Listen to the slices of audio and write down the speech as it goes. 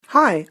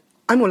Hi,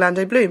 I'm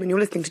Orlando Bloom and you're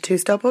listening to Two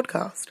Star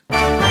Podcast.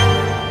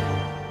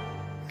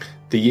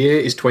 The year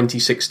is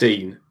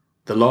 2016.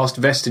 The last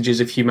vestiges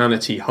of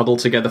humanity huddle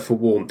together for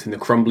warmth in the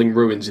crumbling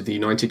ruins of the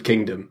United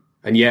Kingdom.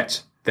 And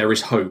yet, there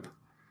is hope.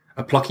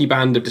 A plucky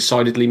band of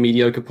decidedly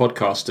mediocre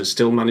podcasters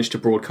still manage to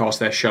broadcast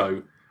their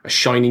show, a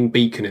shining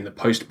beacon in the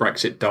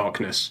post-Brexit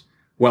darkness.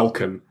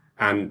 Welcome,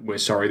 and we're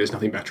sorry there's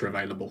nothing better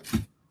available.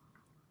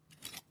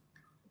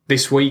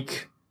 This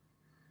week,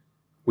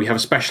 we have a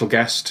special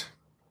guest.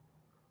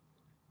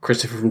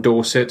 Christopher from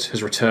Dorset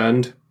has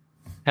returned.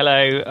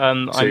 Hello,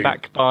 I'm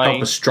back by...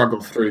 help us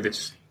struggle through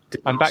this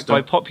disaster. I'm back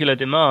by popular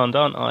demand,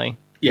 aren't I?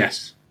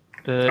 Yes,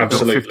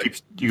 absolutely.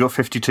 You got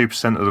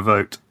 52% of the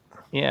vote.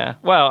 Yeah,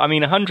 well, I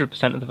mean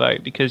 100% of the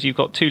vote, because you've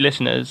got two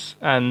listeners,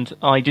 and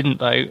I didn't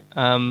vote,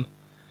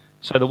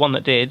 so the one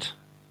that did,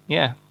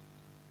 yeah.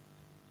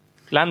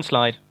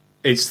 Landslide.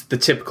 It's the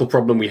typical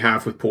problem we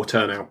have with poor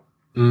turnout.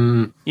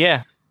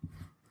 Yeah.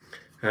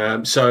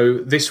 So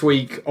this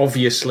week,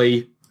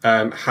 obviously,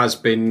 has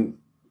been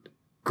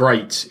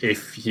great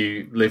if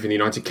you live in the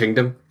United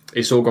Kingdom.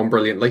 It's all gone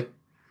brilliantly.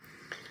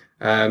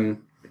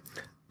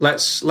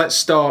 Let's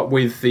start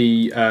with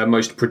the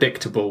most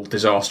predictable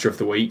disaster of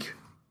the week,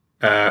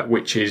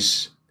 which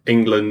is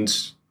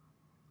England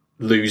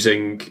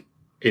losing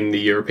in the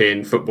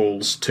European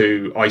footballs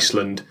to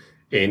Iceland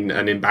in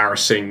an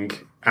embarrassing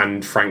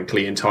and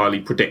frankly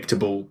entirely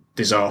predictable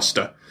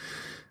disaster.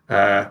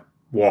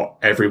 What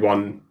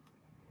everyone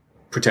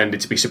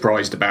pretended to be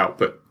surprised about,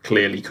 but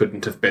clearly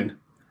couldn't have been.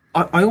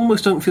 I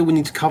almost don't feel we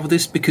need to cover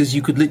this, because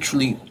you could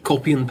literally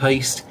copy and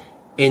paste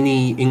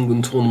any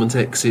England tournament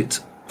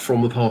exit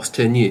from the past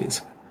 10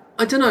 years.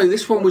 I don't know,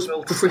 this one was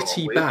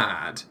pretty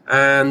bad.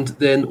 And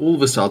then all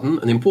of a sudden,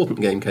 an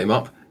important game came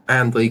up,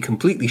 and they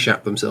completely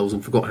shat themselves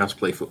and forgot how to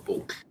play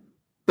football.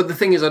 But the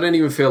thing is, I don't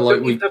even feel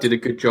like we did a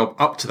good job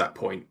up to that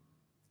point.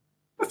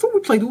 I thought we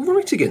played all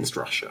right against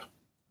Russia.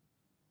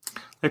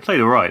 They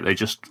played all right, they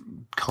just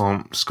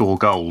can't score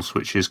goals,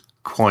 which is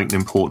quite an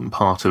important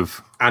part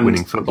of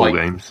winning football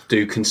games.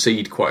 Do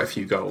concede quite a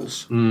few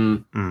goals.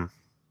 I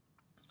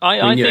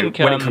think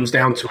when it comes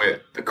down to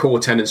it, the core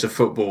tenets of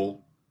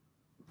football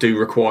do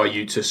require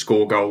you to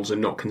score goals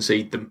and not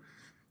concede them.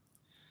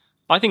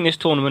 I think this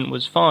tournament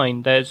was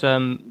fine. There's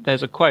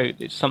a quote.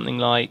 It's something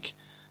like,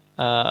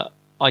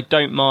 "I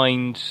don't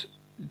mind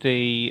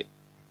the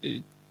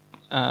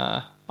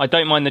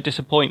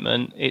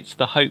disappointment. It's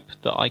the hope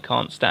that I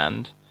can't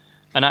stand."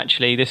 And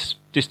actually, this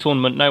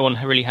tournament, no one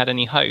really had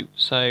any hope.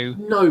 So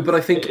no, but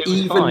I think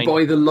even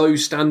by the low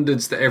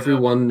standards that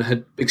everyone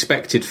had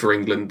expected for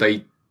England,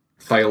 they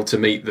failed to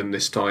meet them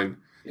this time.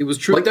 It was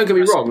true. Like, don't get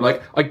me wrong.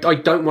 Like, I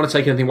don't want to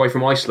take anything away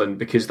from Iceland,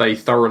 because they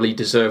thoroughly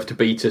deserve to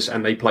beat us,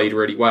 and they played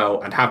really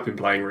well and have been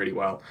playing really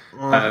well.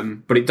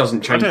 But it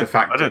doesn't change the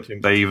fact. I don't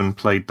think they even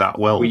played that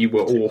well. We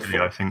were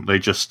awful. I think they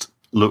just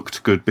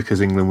looked good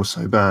because England was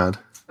so bad.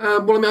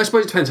 Well, I mean, I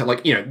suppose it depends.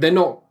 They're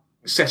not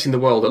setting the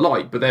world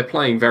alight, but they're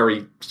playing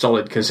very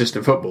solid,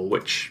 consistent football,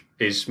 which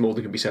is more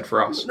than can be said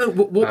for us. No,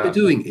 what they're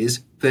doing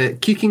is they're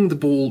kicking the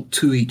ball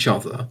to each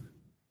other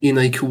in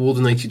a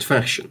coordinated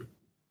fashion.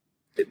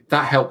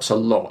 That helps a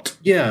lot.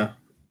 Yeah.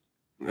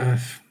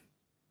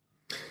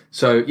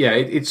 So, yeah,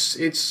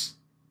 it's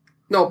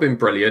not been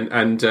brilliant,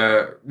 and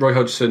Roy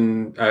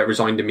Hodgson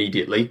resigned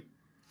immediately,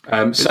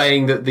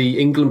 saying that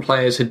the England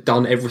players had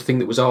done everything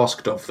that was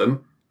asked of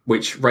them,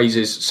 which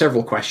raises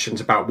several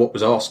questions about what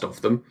was asked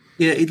of them.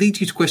 Yeah, it leads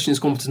you to question his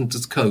competence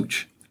as a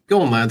coach. Go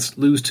on, lads,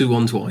 lose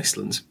 2-1 to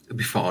Iceland. It'll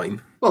be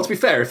fine. Well, to be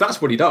fair, if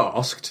that's what he'd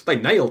asked, they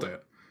nailed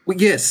it.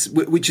 Well, yes,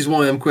 which is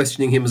why I'm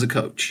questioning him as a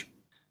coach.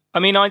 I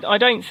mean, I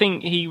don't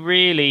think he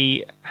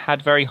really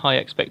had very high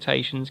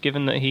expectations,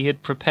 given that he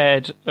had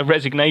prepared a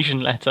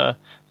resignation letter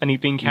and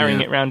he'd been carrying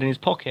it around in his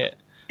pocket.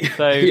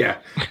 So yeah.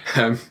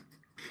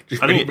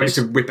 I think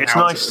it's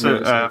nice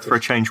that for a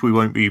change we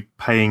won't be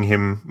paying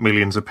him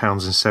millions of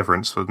pounds in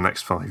severance for the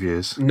next 5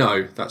 years.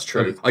 No, that's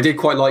true. I did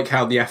quite like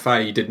how the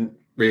FA didn't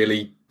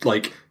really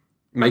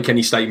make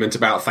any statement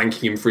about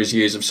thanking him for his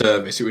years of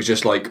service. It was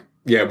just like,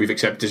 yeah, we've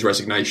accepted his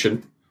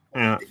resignation.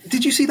 Yeah.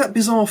 Did you see that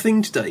bizarre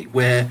thing today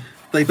where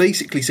they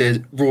basically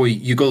said, Roy,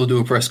 you got to do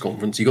a press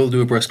conference. You got to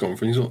do a press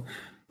conference. He's like,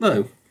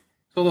 no,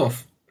 hold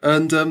off.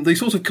 And they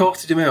sort of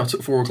carted him out at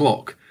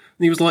 4:00.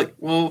 And he was like,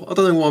 well, I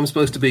don't know why I'm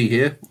supposed to be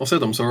here. I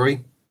said I'm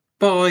sorry.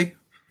 Bye.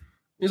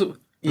 He's like,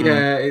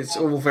 yeah, it's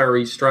all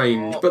very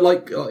strange. But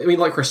like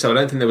Chris said, I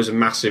don't think there was a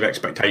massive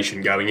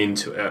expectation going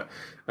into it,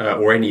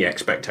 or any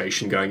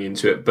expectation going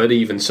into it. But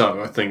even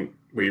so, I think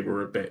we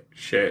were a bit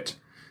shit.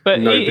 But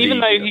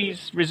even though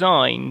he's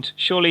resigned,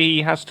 surely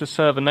he has to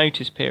serve a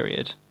notice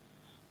period.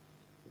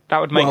 That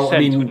would make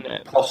sense, wouldn't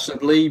it?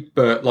 Possibly,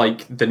 but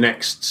the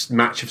next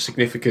match of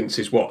significance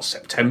is what,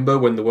 September,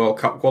 when the World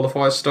Cup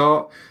qualifiers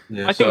start.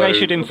 Yeah. I think they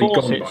should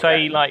enforce it.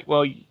 Say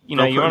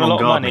you're on a lot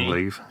of money.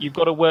 Leave. You've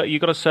got to work. You've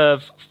got to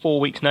serve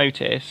 4 weeks'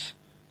 notice.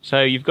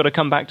 So you've got to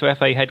come back to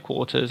FA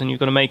headquarters, and you've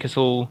got to make us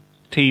all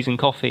teas and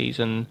coffees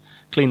and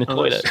clean the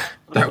toilets.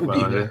 That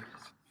would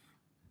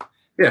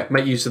be.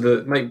 make use of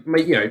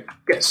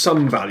get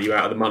some value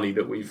out of the money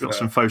that we've got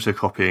some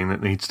photocopying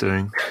that needs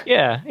doing.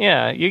 Yeah.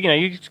 You're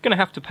going to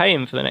have to pay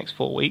him for the next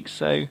 4 weeks,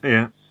 so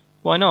yeah,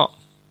 why not?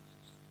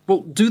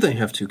 Well, do they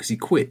have to? Because he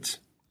quit.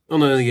 Oh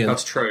no, yeah,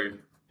 that's true.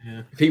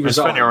 Yeah. If he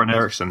resigned, Sven-Göran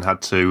Eriksson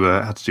had to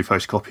do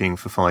photocopying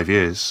for 5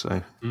 years.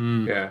 So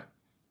yeah,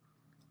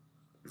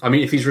 I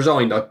mean, if he's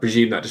resigned, I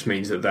presume that just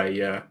means that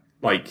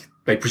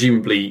they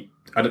presumably.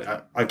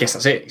 I guess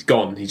that's it. He's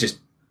gone.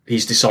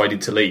 He's decided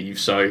to leave,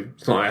 so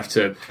it's not like I have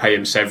to pay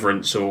him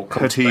severance or.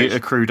 Had he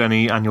accrued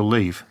any annual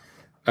leave?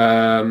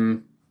 I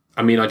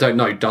mean, I don't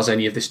know. Does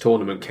any of this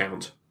tournament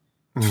count?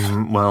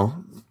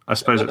 Well, I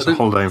suppose it's a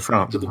holiday in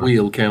France. The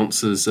wheel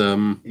counts as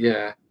time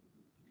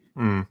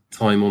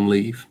on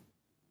leave.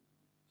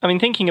 I mean,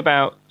 thinking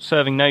about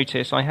serving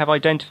notice, I have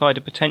identified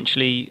a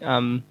potentially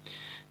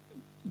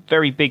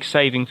very big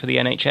saving for the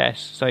NHS,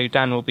 so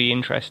Dan will be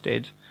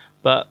interested.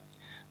 But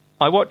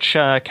I watch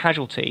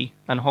Casualty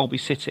and Holby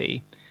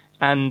City,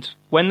 and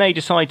when they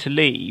decide to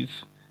leave,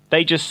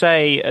 they just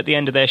say at the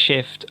end of their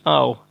shift,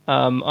 I'm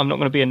not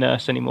going to be a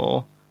nurse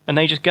anymore, and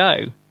they just go.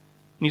 And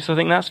you sort of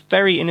think that's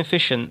very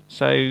inefficient,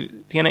 so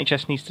the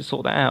NHS needs to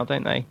sort that out,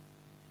 don't they?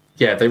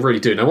 Yeah, they really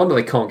do. No wonder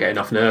they can't get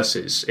enough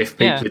nurses if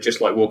people are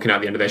just like walking out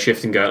at the end of their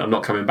shift and going, I'm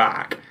not coming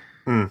back.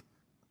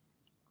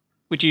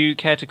 Would you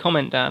care to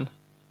comment, Dan?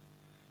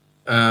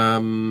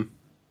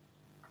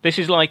 This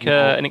is like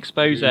an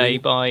expose by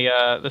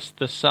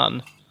the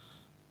Sun.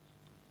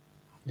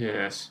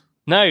 Yes.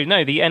 No,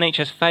 the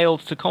NHS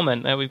failed to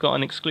comment. There, we've got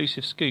an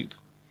exclusive scoop.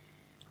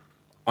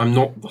 I'm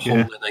not the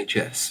whole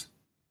NHS.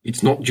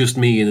 It's not just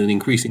me in an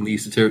increasingly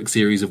esoteric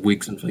series of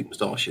wigs and fake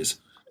moustaches.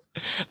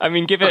 I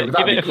mean, give it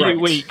a few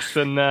weeks,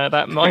 and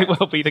that might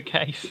well be the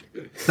case.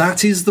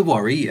 That is the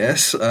worry.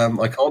 Yes,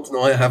 I can't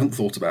deny I haven't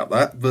thought about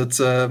that, but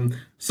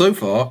so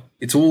far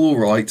it's all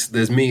right.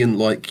 There's me and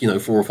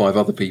 4 or 5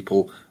 other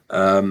people.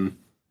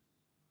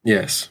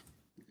 Yes.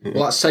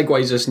 Well, that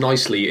segues us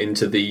nicely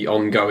into the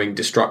ongoing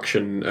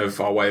destruction of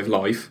our way of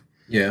life.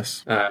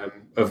 Yes.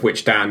 Of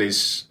which Dan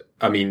is,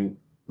 I mean,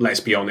 let's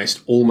be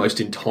honest, almost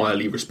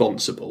entirely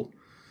responsible.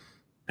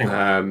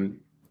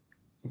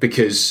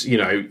 Because,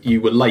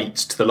 you were late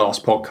to the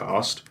last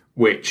podcast,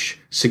 which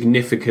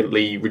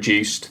significantly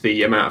reduced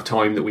the amount of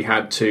time that we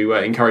had to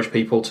encourage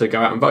people to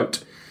go out and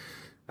vote.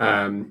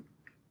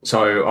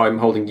 So I'm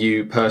holding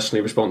you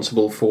personally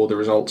responsible for the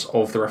results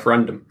of the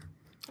referendum.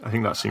 I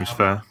think that seems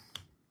fair.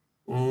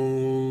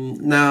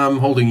 Now I'm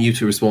holding you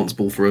two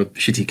responsible for a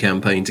shitty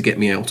campaign to get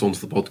me out onto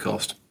the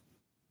podcast.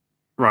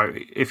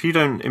 Right, if you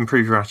don't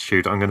improve your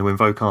attitude, I'm going to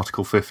invoke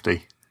Article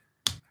 50.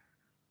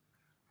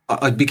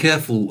 I'd be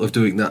careful of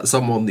doing that.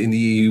 Someone in the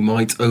EU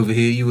might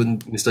overhear you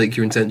and mistake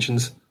your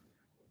intentions.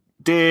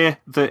 Dear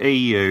the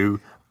EU,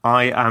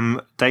 I am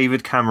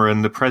David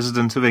Cameron, the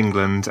President of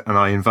England, and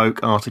I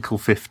invoke Article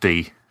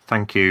 50.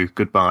 Thank you.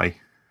 Goodbye.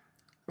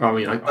 I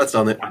mean, that's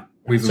done it.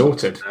 We've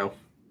sorted now.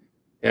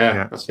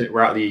 Yeah, that's it.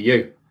 We're out of the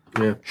EU.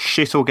 Yeah.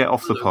 Shit or get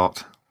off the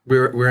pot.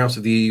 We're out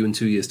of the EU in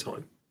 2 years'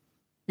 time.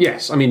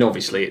 Yes, I mean,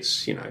 obviously,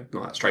 it's not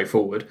that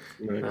straightforward.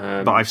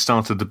 Right. But I've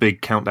started the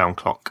big countdown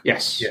clock.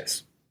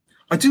 Yes.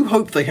 I do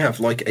hope they have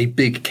a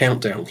big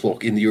countdown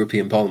clock in the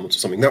European Parliament or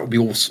something. That would be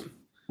awesome.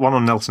 One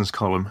on Nelson's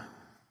column.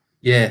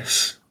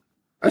 Yes.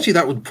 Actually,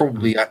 that would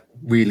probably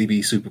really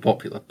be super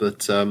popular.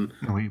 But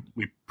we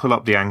pull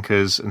up the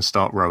anchors and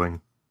start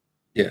rowing.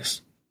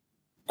 Yes.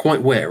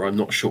 Quite where, I'm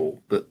not sure.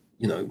 But,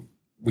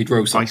 we'd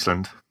row some.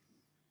 Iceland.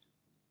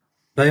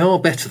 They are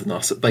better than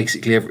us at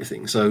basically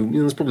everything. So,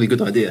 that's probably a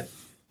good idea.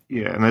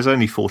 Yeah, and there's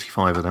only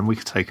 45 of them. We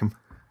could take them.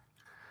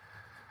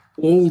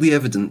 All the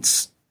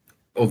evidence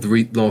of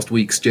the last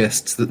week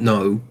suggests that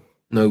no,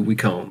 we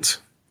can't.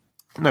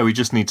 No, we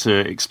just need to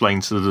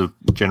explain to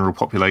the general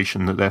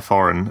population that they're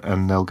foreign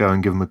and they'll go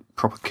and give them a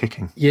proper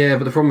kicking. Yeah,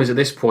 but the problem is at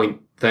this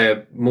point,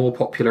 they're more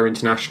popular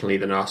internationally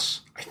than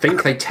us. I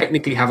think they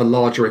technically have a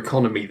larger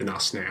economy than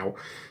us now.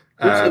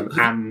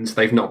 And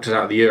they've knocked us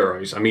out of the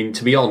Euros. I mean,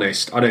 to be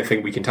honest, I don't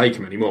think we can take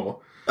them anymore.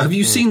 Have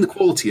you seen the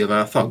quality of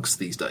our thugs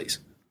these days?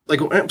 They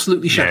got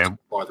absolutely shattered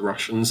by the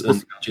Russians and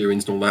the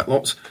Algerians and all that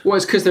lot. Well,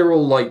 it's because they're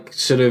all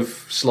sort of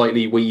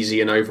slightly wheezy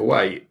and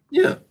overweight.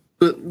 Yeah,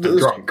 but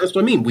that's what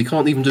I mean. We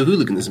can't even do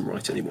hooliganism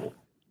right anymore.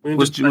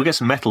 We'll get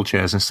some metal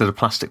chairs instead of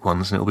plastic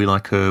ones, and it'll be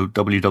like a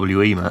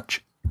WWE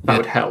match. That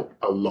would help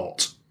a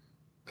lot.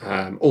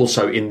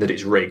 Also, in that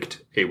it's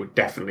rigged, it would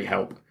definitely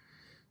help.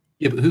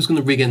 Yeah, but who's going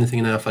to rig anything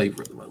in our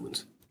favour at the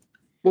moment?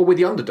 Well, we're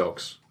the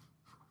underdogs.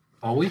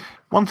 Are we?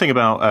 One thing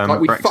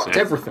about we Brexit, fucked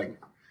everything.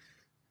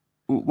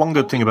 One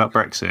good thing about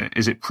Brexit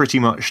is it pretty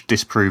much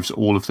disproves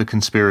all of the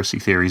conspiracy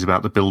theories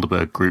about the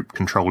Bilderberg group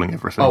controlling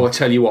everything. Oh, I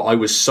tell you what, I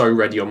was so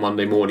ready on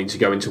Monday morning to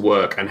go into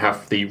work and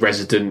have the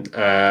resident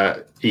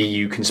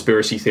EU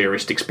conspiracy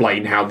theorist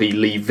explain how the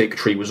Leave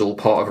victory was all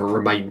part of a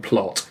Remain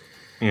plot.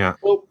 Yeah.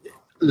 Well,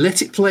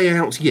 let it play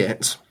out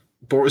yet,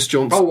 Boris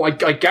Johnson. Oh, I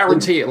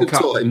guarantee it'll Good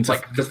time come. to-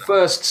 Like the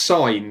first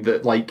sign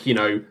that, like, you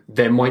know,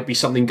 there might be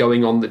something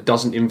going on that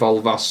doesn't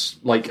involve us,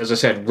 like, as I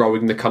said,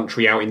 rowing the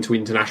country out into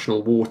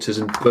international waters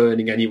and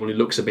burning anyone who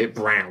looks a bit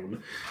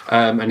brown.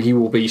 And he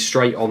will be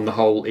straight on the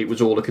whole, it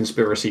was all a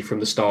conspiracy from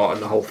the start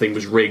and the whole thing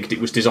was rigged. It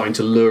was designed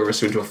to lure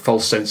us into a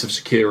false sense of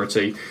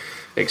security,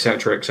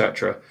 etc.,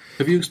 etc.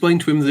 Have you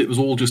explained to him that it was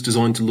all just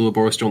designed to lure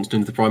Boris Johnson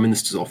into the Prime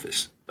Minister's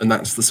office? And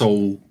that's the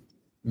sole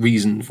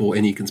reason for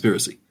any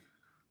conspiracy?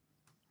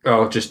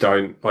 Oh, just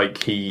don't.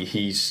 Like,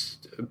 he's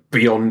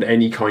beyond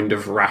any kind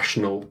of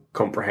rational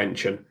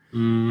comprehension.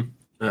 Oh,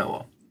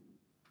 well.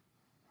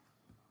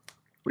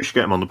 We should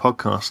get him on the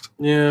podcast.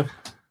 Yeah.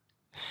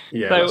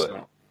 Yeah, So- that's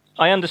not.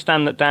 I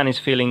understand that Dan is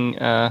feeling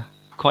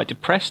quite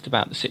depressed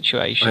about the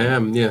situation. I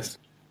am, yes.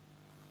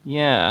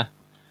 Yeah.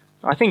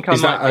 I think I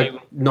Is might that be...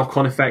 a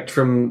knock-on effect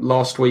from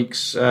last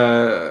week's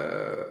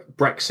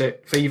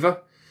Brexit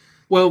fever?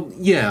 Well,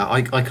 yeah,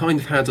 I kind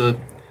of had an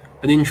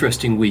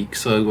interesting week.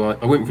 So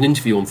I went for an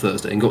interview on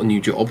Thursday and got a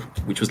new job,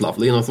 which was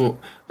lovely. And I thought,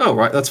 oh,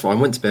 right, that's fine.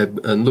 Went to bed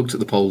and looked at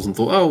the polls and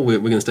thought, oh, we're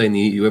going to stay in the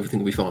EU. Everything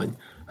will be fine.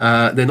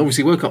 Then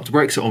obviously woke up to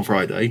Brexit on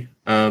Friday.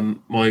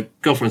 My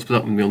girlfriend split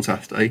up with me on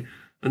Saturday.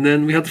 And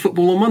then we had the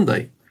football on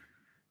Monday.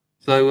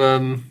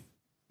 So,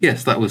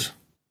 yes, that was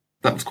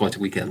quite a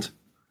weekend.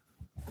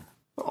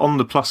 On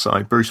the plus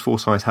side, Bruce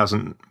Forsyth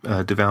hasn't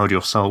devoured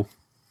your soul.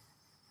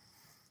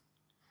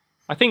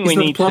 I think Is we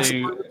that need the plus?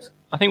 to...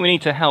 I think we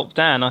need to help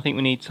Dan. I think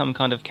we need some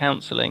kind of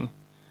counselling.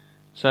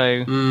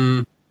 So,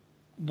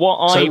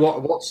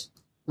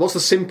 What's the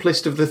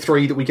simplest of the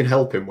three that we can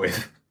help him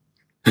with?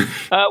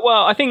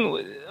 well, I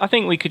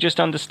think we could just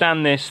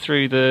understand this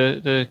through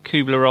the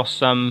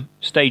Kubler-Ross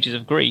stages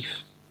of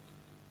grief,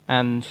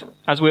 and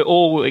as we're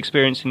all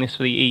experiencing this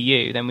for the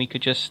EU, then we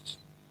could just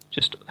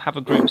have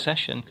a group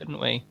session, couldn't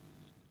we?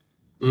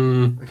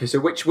 Okay, so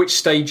which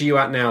stage are you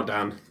at now,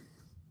 Dan?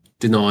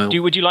 Denial.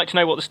 Would you like to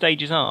know what the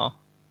stages are?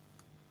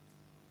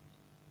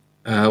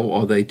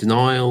 What are they?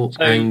 Denial,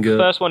 So anger. the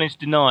first one is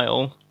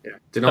denial. Yeah.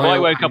 So I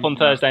woke up on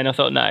Thursday and I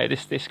thought, no,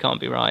 this can't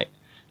be right.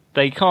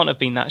 They can't have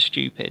been that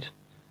stupid.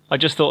 I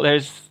just thought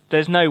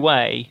there's no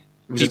way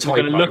was a people are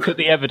going to typo. look at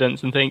the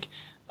evidence and think,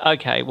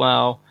 okay,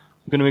 well,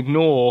 I'm going to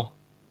ignore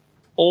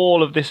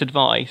all of this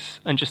advice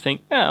and just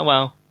think, yeah,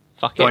 well,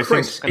 fuck it. I think-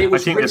 Chris, it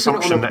was I think the written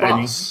assumption on a that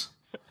any- bus.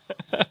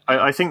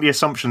 I think the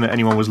assumption that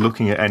anyone was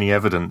looking at any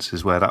evidence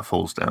is where that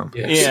falls down.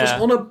 Yes. It was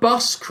Yeah. on a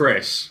bus,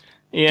 Chris.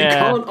 You Yeah.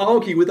 can't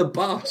argue with a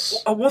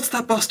bus. Oh, what's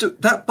that bus do?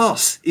 That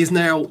bus is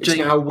now It's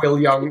now Will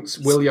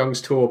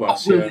Young's tour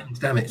bus. Oh, Yeah.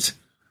 damn it.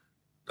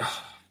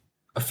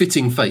 A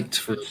fitting fate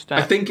for...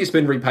 I think it's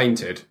been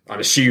repainted. I'm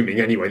assuming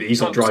anyway that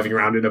he's not driving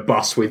around in a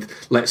bus with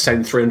let's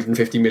send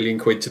 350 million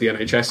quid to the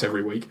NHS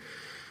every week.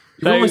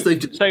 The problem is they've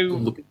just so-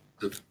 look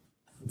at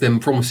them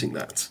promising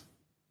that.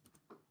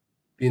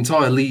 The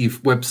entire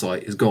Leave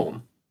website is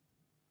gone.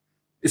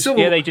 It's still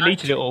Yeah, they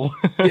deleted it all.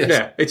 Yes.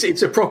 Yeah,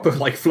 it's a proper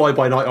like fly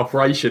by night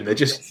operation. They're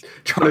just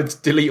trying to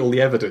delete all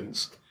the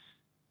evidence.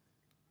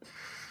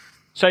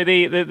 So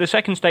the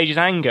second stage is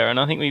anger, and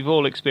I think we've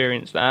all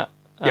experienced that.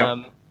 Yep.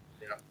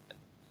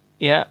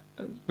 Yeah,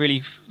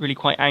 really, really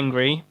quite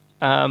angry.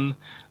 I'm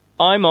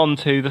on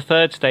to the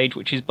third stage,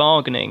 which is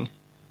bargaining,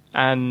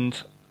 and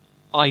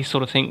I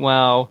sort of think,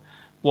 well,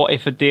 what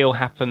if a deal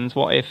happens?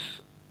 What if?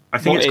 I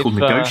think What it's called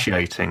if,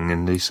 negotiating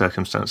in these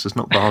circumstances,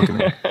 not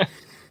bargaining.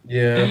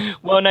 Yeah.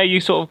 Well, no,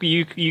 you sort of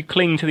you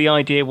cling to the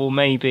idea. Well,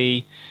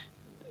 maybe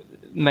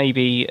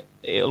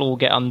it'll all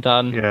get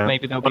undone. Yeah.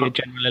 Maybe there'll be a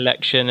general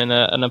election,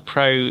 and a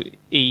pro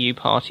EU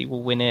party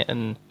will win it,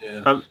 and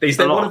Is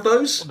there one of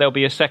those? there'll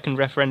be a second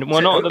referendum.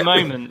 Well, not at the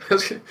moment.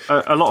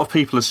 A lot of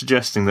people are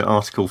suggesting that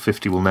Article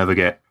 50 will never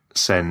get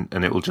sent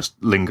and it will just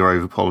linger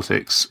over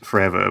politics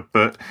forever.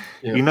 But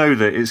you know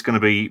that it's going to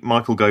be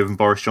Michael Gove and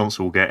Boris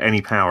Johnson will get any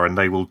power and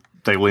they will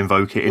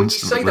invoke it Well, you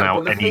instantly say that, but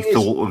without the any thing is,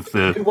 thought of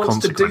the who wants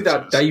to do consequences.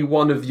 that day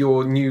one of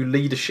your new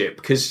leadership?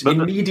 Because But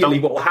immediately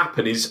what will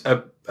happen is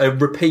a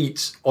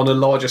repeat on a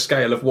larger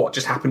scale of what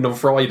just happened on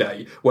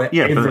Friday, where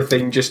Yeah, but-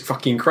 everything just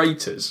fucking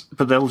craters.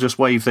 But they'll just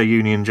wave their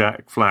Union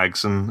Jack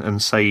flags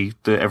and say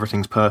that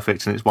everything's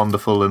perfect and it's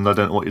wonderful and I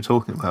don't know what you're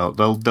talking about.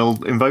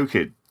 They'll invoke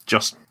it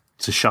just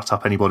to shut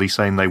up anybody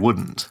saying they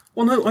wouldn't.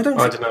 Well, no, I don't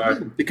I think don't know. they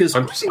will, because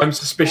I'm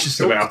suspicious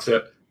about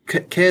it.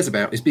 cares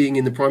about is being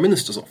in the Prime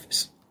Minister's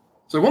office.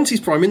 So once he's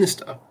Prime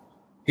Minister,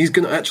 he's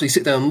going to actually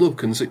sit down and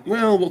look and say,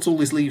 well, what's all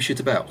this Leave shit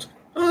about?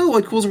 Oh,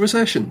 I'd cause a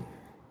recession.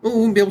 Oh, I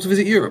wouldn't be able to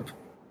visit Europe.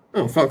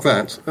 Oh, fuck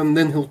that. And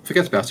then he'll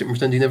forget about it and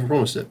pretend he never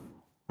promised it.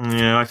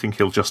 Yeah, I think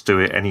he'll just do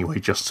it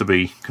anyway, just to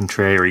be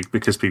contrary,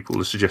 because people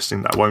are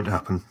suggesting that won't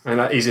happen. And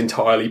that is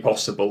entirely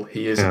possible.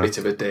 He is Yeah. a bit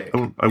of a dick.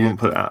 I wouldn't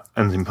put that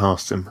anything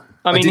past him.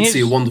 I mean, did his- see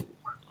a wonderful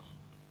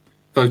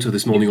photo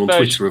this morning on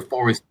version- Twitter of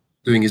Boris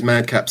doing his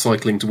madcap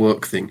cycling to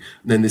work thing,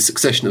 and then this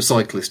succession of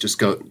cyclists just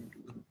go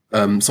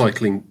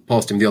cycling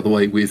past him the other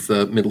way with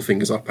middle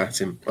fingers up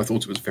at him. I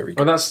thought it was very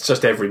Well, good. that's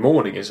just every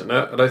morning, isn't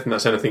it? I don't think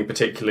that's anything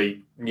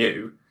particularly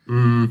new.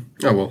 Oh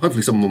well,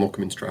 hopefully someone will knock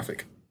him into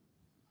traffic.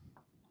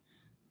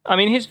 I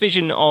mean, his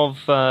vision of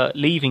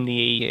leaving the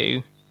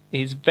EU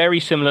is very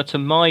similar to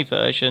my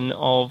version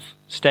of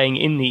staying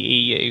in the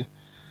EU.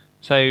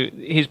 So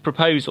his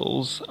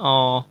proposals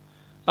are,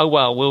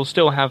 we'll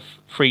still have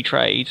free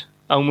trade,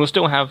 and we'll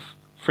still have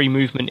free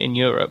movement in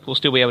Europe. We'll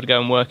still be able to go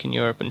and work in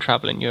Europe and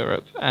travel in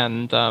Europe,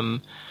 and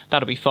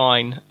that'll be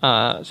fine.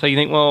 So you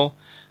think, well,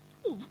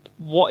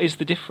 what is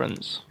the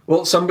difference?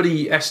 Well,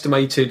 somebody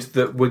estimated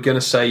that we're going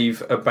to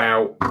save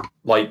about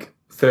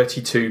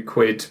 32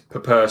 quid per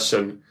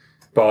person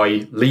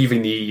by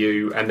leaving the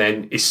EU and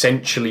then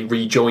essentially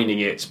rejoining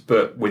it,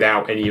 but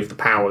without any of the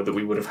power that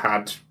we would have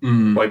had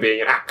by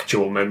being an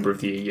actual member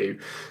of the EU.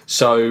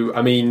 So,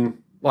 I mean,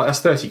 that's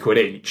 30 quid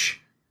each.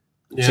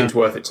 Yeah. Seems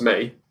worth it to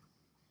me.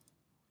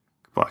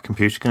 Buy a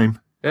computer game.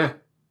 Yeah.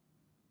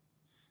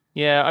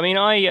 Yeah, I mean,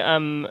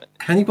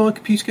 Can you buy a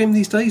computer game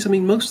these days? I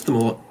mean, most of them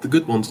are the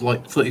good ones are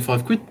like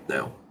 35 quid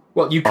now.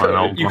 Well, you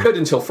could. You could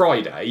until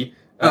Friday.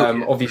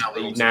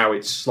 Obviously, now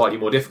it's slightly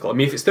more difficult. I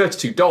mean, if it's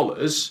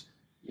 $32,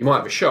 you might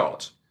have a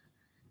shot.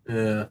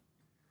 Yeah.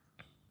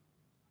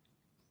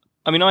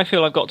 I mean, I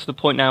feel I've got to the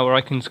point now where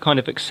I can kind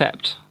of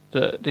accept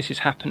that this is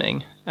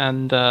happening,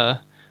 and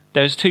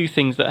there's two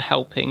things that are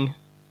helping.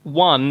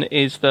 One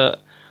is that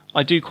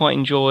I do quite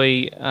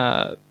enjoy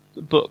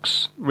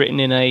books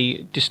written in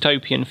a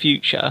dystopian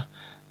future,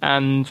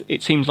 and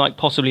it seems like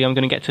possibly I'm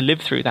going to get to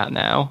live through that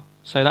now,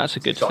 so that's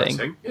a good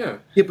thing.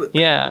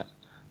 Yeah.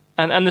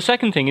 And the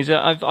second thing is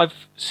that I've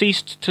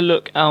ceased to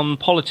look on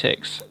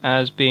politics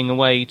as being a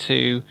way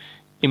to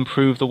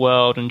improve the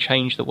world and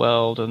change the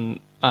world, and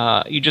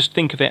you just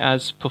think of it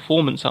as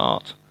performance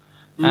art,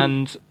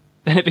 and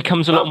then it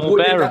becomes a lot more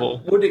bearable.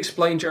 That would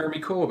explain Jeremy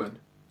Corbyn.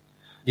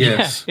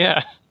 Yes.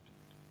 Yeah.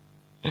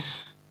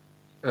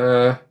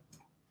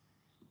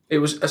 It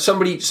was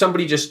somebody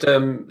just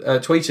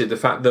tweeted the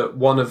fact that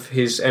one of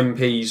his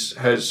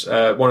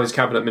MPs one of his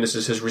cabinet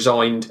ministers has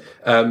resigned,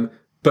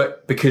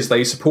 but because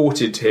they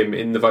supported him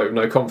in the vote of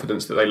no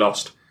confidence that they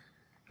lost,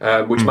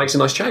 which makes a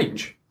nice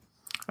change.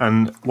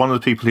 And one of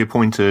the people he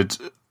appointed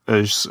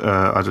as,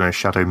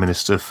 shadow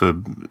minister for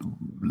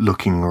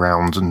looking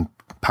around and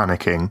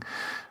panicking,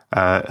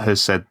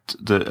 has said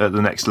that at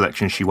the next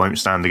election she won't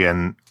stand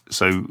again.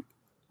 So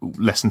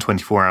less than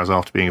 24 hours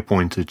after being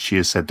appointed, she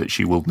has said that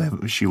she will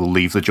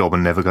leave the job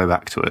and never go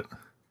back to it.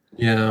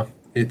 Yeah,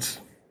 it's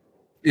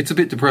a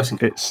bit depressing.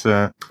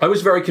 I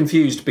was very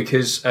confused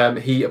because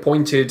he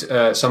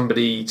appointed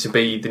somebody to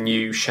be the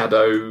new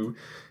shadow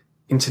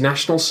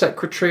international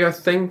secretary, I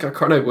think. I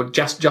can't know, well,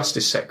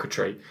 justice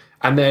secretary.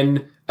 And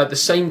then at the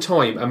same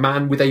time, a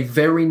man with a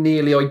very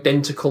nearly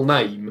identical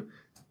name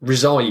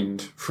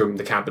resigned from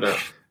the cabinet.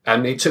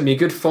 And it took me a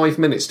good 5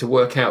 minutes to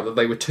work out that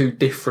they were two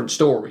different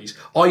stories.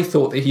 I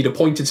thought that he'd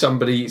appointed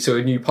somebody to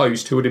a new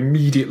post who had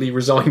immediately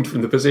resigned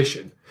from the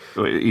position.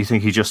 You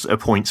think he just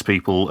appoints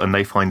people and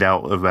they find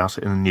out about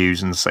it in the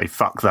news and say,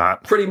 fuck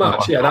that? Pretty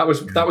much, yeah. That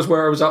was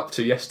where I was up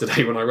to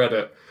yesterday when I read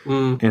it.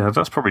 Yeah,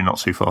 that's probably not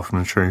too far from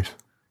the truth.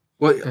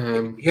 Well,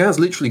 he has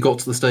literally got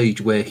to the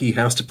stage where he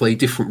has to play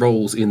different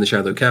roles in the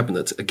Shadow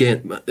Cabinet.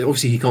 Again,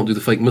 obviously he can't do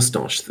the fake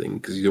moustache thing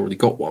because he's already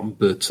got one,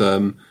 but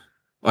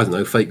I don't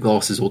know, fake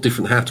glasses or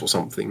different hat or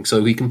something,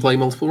 so he can play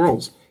multiple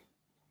roles.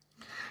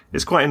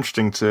 It's quite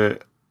interesting to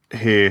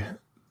hear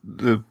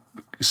the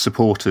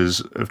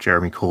supporters of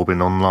Jeremy Corbyn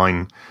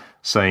online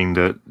saying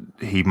that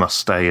he must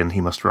stay and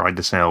he must ride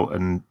this out,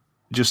 and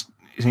just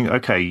think,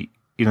 okay,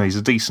 he's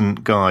a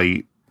decent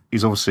guy.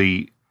 He's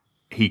obviously,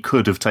 he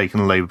could have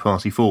taken the Labour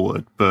Party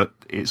forward, but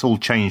it's all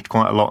changed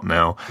quite a lot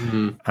now,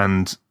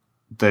 and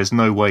there's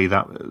no way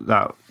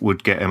that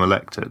would get him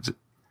elected.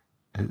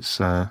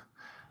 It's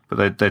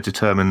but they're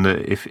determined that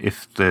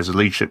if there's a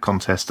leadership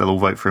contest, they'll all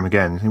vote for him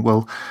again. You think,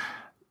 well,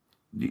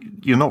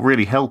 you're not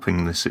really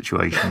helping this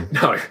situation.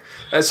 No.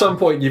 At some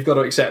point, you've got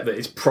to accept that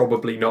it's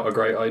probably not a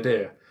great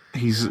idea.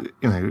 He's,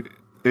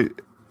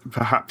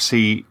 perhaps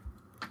he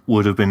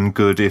would have been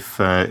good if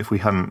we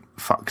hadn't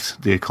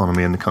fucked the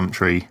economy and the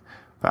country.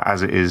 But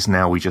as it is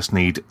now, we just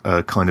need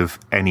a kind of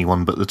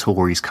anyone but the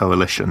Tories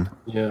coalition.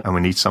 Yeah. And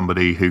we need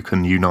somebody who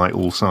can unite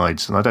all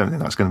sides. And I don't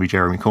think that's going to be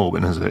Jeremy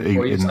Corbyn, is it?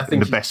 Well, in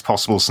the best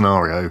possible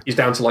scenario. He's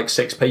down to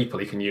 6 people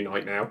he can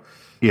unite now.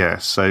 Yeah,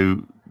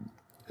 so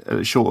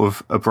short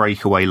of a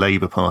breakaway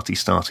Labour Party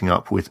starting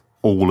up with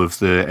all of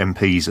the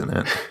MPs in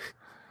it,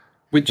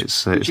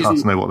 it's hard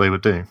to know what they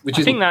would do.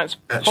 I think that's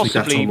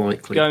possibly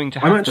going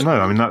to happen. No,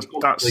 I mean, that's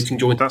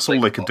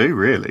all they could do,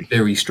 really.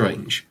 Very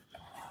strange.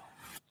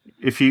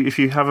 If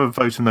you have a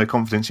vote of no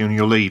confidence in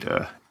your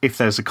leader, if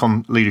there's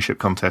a leadership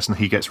contest and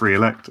he gets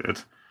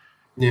re-elected,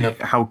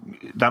 how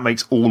that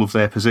makes all of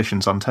their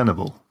positions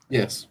untenable.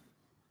 Yes.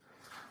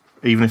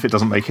 Even if it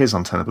doesn't make his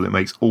untenable, it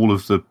makes all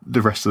of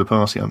the rest of the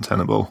party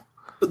untenable.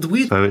 But the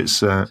weird,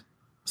 so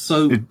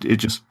it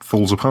just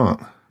falls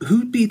apart.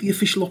 Who'd be the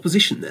official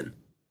opposition then?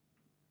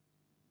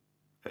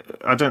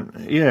 I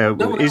don't. Yeah,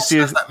 no one else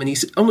has that many.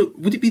 Oh no,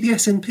 would it be the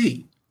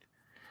SNP?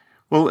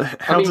 Well,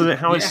 how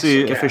is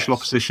the official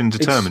opposition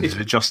determined? Is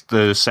it just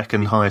the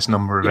second highest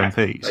number of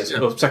MPs? It's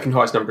the second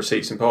highest number of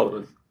seats in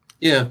Parliament.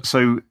 Yeah.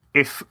 So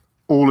if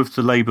all of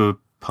the Labour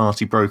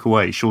party broke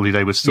away, surely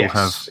they would still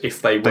Yes,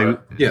 if they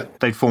were.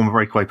 they'd form a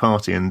breakaway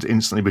party and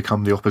instantly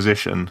become the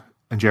opposition,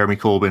 and Jeremy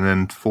Corbyn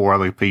and 4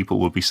 other people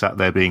would be sat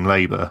there being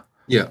Labour.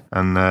 Yeah.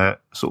 And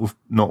sort of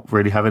not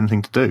really have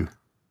anything to do.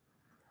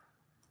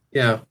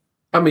 Yeah.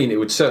 I mean, it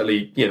would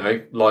certainly,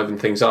 liven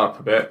things up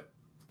a bit.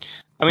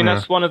 I mean,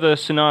 that's one of the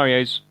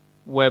scenarios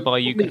whereby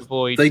you could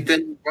avoid. They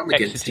then run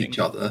against exiting. each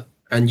other,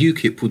 and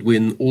UKIP would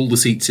win all the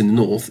seats in the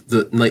north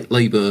that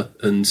Labour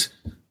and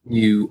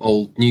New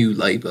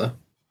Labour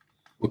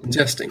were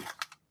contesting.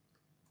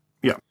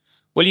 Yeah.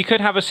 Well, you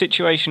could have a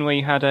situation where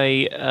you had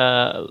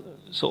a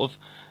sort of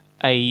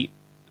a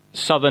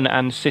southern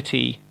and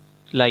city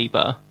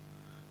Labour,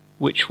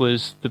 which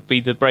was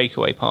be the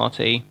breakaway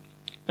party,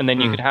 and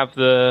then you could have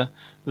the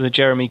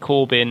Jeremy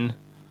Corbyn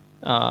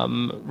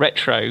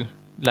retro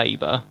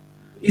Labour.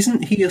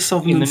 Isn't he a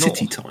southern and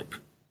city type?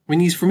 I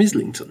mean, he's from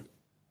Islington.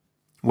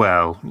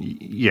 Well,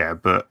 yeah,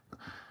 but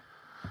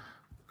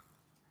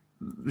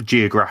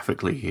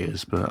geographically he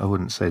is, but I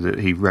wouldn't say that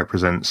he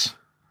represents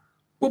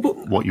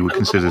what you would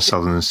consider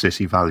southern and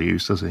city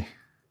values, does he?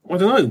 I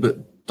don't know,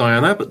 but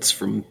Diane Abbott's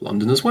from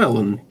London as well,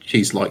 and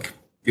she's like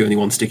the only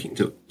one sticking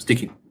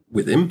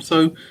with him,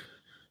 so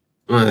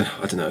I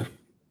don't know.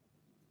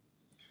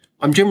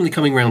 I'm generally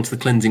coming round to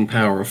the cleansing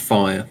power of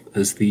fire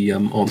as the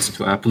answer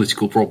to our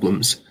political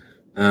problems.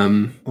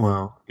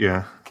 Well,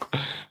 yeah.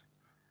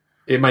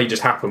 It may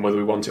just happen whether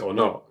we want it or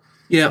not.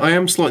 Yeah, I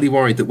am slightly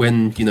worried that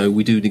when,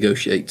 we do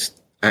negotiate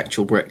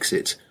actual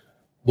Brexit,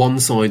 one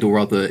side or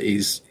other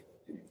is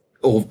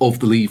of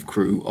the Leave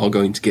crew are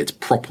going to get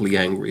properly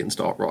angry and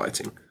start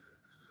rioting.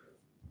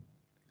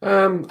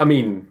 I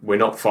mean, we're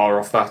not far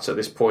off that at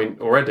this point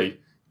already.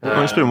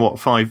 Well, it's been,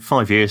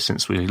 five years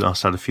since we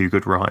last had a few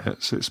good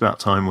riots. It's about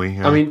time we...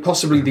 I mean,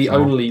 possibly the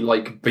only,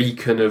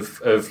 beacon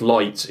of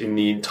light in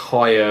the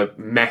entire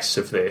mess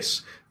of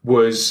this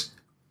was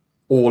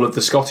all of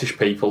the Scottish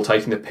people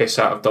taking the piss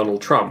out of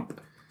Donald Trump.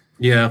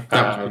 Yeah,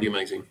 that was pretty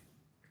amazing.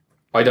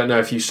 I don't know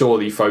if you saw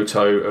the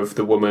photo of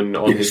the woman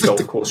on his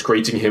golf course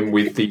greeting him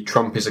with the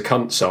Trump is a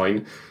cunt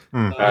sign,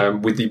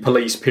 with the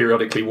police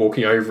periodically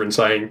walking over and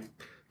saying,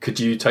 could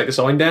you take the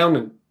sign down?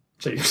 And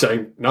she was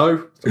saying,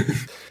 no.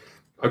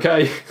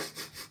 Okay.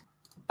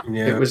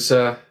 Yeah. It was,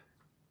 it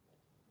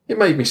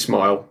made me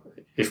smile,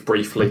 if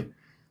briefly.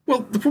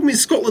 Well, the problem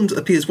is Scotland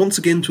appears once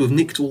again to have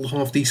nicked all the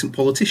half-decent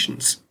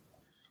politicians.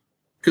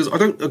 Because I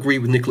don't agree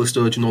with Nicola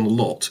Sturgeon on a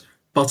lot,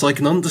 but I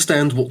can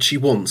understand what she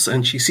wants,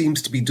 and she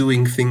seems to be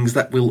doing things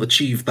that will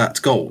achieve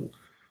that goal,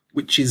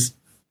 which is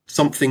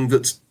something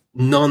that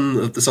none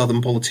of the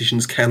southern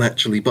politicians can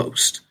actually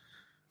boast.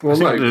 Well,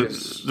 no,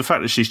 the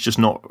fact that she's just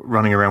not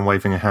running around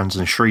waving her hands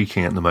and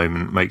shrieking at the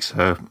moment makes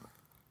her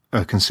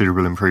a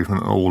considerable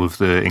improvement on all of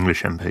the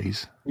English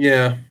MPs.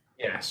 Yeah.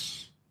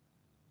 Yes.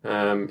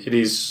 It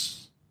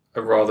is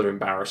a rather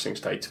embarrassing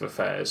state of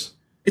affairs.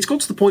 It's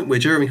got to the point where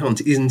Jeremy Hunt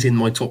isn't in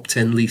my top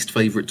 10 least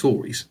favourite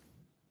Tories.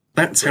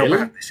 That's how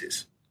bad this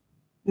is.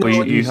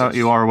 Well,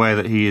 you are aware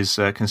that he is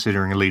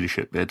considering a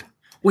leadership bid.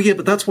 Well, yeah,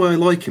 but that's why I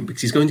like him,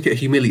 because he's going to get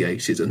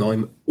humiliated, and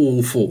I'm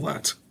all for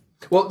that.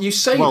 Well, you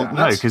say that. Well,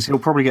 no, because he'll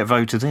probably get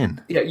voted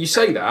in. Yeah, you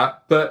say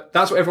that, but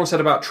that's what everyone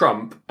said about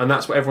Trump, and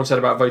that's what everyone said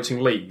about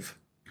voting Leave.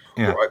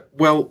 Yeah. Right,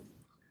 well...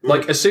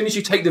 as soon as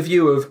you take the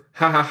view of,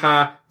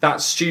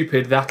 that's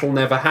stupid, that'll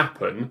never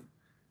happen,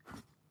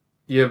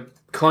 you're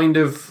kind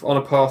of on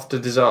a path to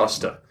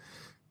disaster.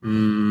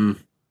 Now,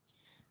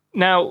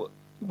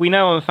 we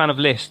know I'm a fan of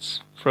lists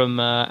from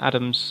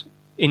Adam's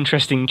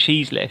interesting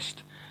cheese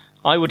list.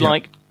 I would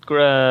like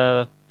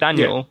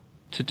Daniel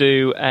to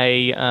do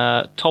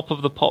a Top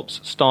of the Pops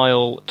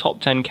style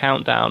top 10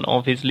 countdown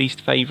of his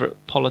least favourite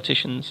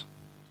politicians.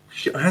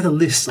 Shit, I had a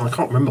list and I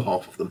can't remember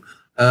half of them.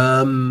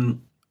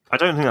 I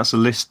don't think that's a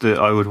list that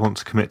I would want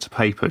to commit to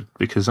paper,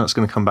 because that's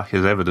going to come back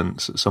as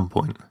evidence at some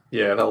point.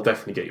 Yeah, that'll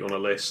definitely get you on a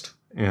list.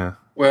 Yeah.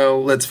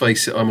 Well, let's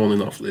face it, I'm on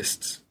enough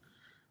lists.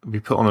 Be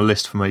put on a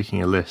list for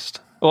making a list.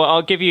 Well,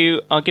 I'll give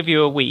you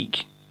a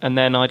week, and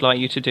then I'd like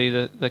you to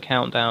do the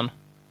countdown.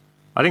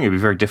 I think it'd be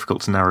very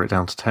difficult to narrow it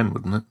down to 10,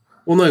 wouldn't it?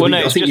 Well, no, Well, no,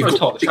 I it's think just you've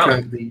for got to top pick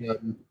out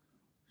the...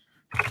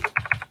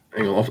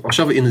 hang on, I'll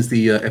shove it in as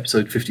the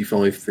episode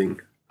 55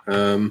 thing.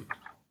 Yeah,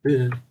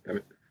 damn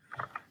it.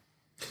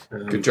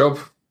 Good job.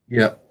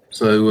 Yeah.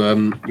 So,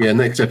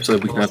 next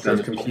episode we can have Master down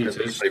of the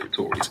computers. favourite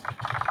Tories.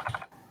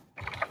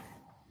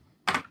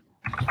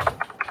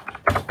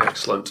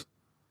 Excellent.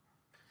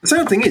 The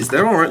sad thing is,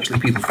 there are actually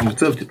people from the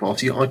Conservative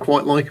Party I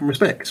quite like and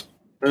respect.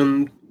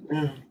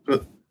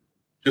 But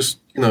just,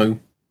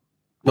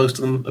 most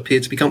of them appear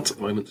to be cunts at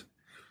the moment.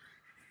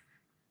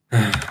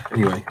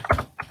 Anyway.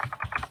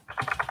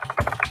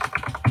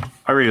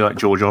 I really like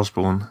George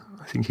Osborne.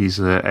 I think he's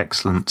an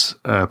excellent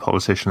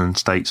politician and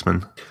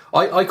statesman.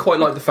 I quite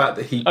like the fact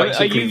that he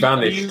basically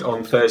vanished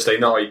on Thursday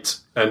night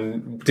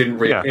and didn't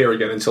reappear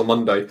again until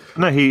Monday.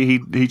 No,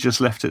 he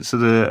just left it to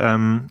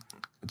the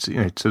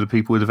to the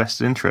people with a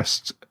vested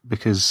interest,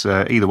 because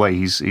either way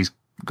he's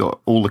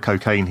got all the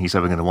cocaine he's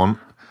ever going to want.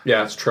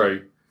 Yeah, that's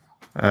true.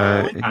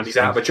 And he's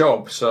out of a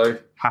job, so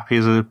happy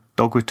as a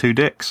dog with two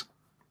dicks.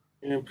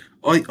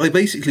 I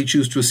basically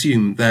choose to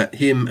assume that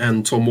him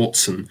and Tom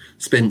Watson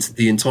spent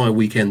the entire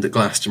weekend at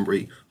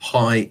Glastonbury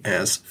high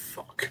as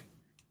fuck.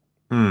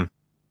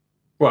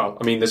 Well,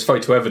 I mean, there's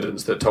photo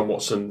evidence that Tom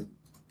Watson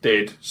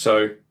did,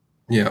 so...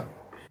 Yeah.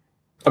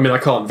 I mean, I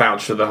can't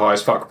vouch for the high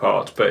as fuck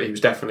part, but he was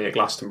definitely at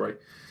Glastonbury.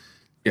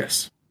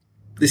 Yes.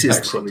 This is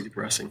Excellent. horribly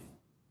depressing.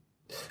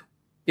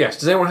 Yes,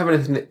 does anyone have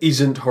anything that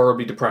isn't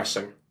horribly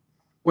depressing?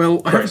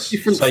 Well, I have a Chris,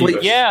 different save flavor.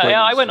 us. Yeah, Please.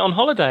 I went on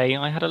holiday.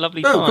 I had a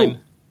lovely Oh, time. cool.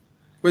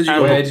 Where did you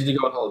go? Where did you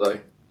go on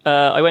holiday?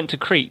 I went to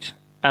Crete,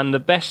 and the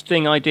best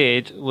thing I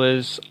did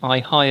was I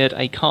hired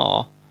a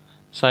car.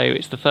 So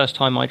it's the first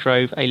time I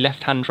drove a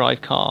left-hand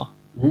drive car.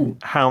 Ooh.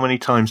 How many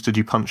times did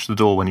you punch the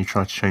door when you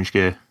tried to change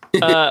gear?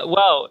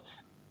 Well,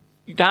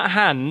 that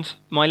hand,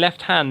 my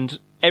left hand,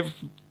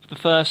 the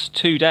first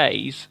 2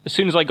 days, as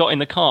soon as I got in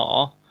the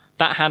car,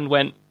 that hand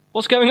went,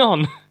 "What's going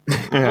on?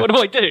 What do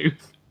I do?"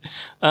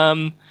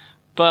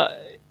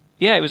 But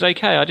yeah, it was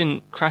okay. I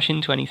didn't crash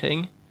into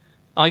anything.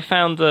 I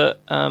found that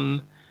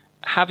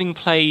having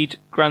played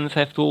Grand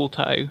Theft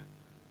Auto,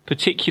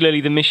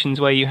 particularly the missions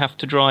where you have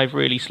to drive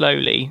really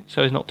slowly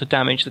so as not to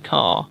damage the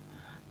car,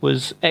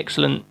 was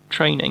excellent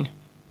training.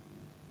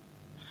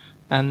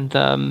 And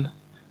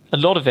a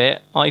lot of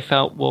it I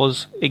felt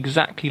was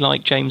exactly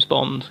like James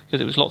Bond,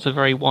 because it was lots of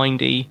very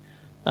windy,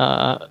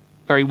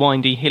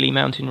 hilly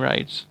mountain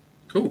roads.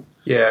 Cool.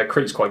 Yeah,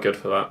 Crete's quite good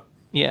for that.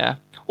 Yeah.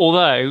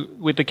 Although,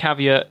 with the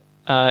caveat,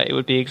 it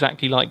would be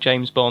exactly like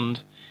James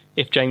Bond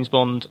if James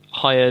Bond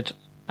hired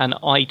an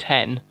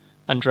I-10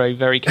 and drove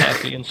very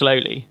carefully and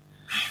slowly.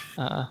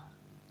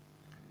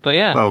 But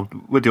yeah. Well,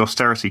 with the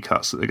austerity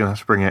cuts that they're going to have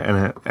to bring out in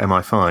a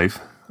MI5,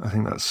 I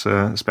think that's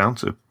it's bound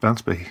to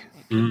be.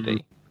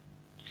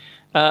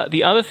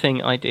 The other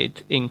thing I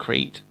did in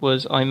Crete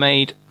was I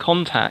made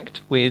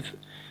contact with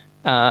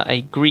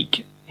a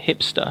Greek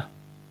hipster.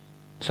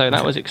 So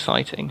that was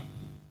exciting.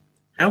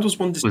 How does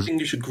one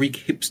distinguish a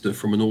Greek hipster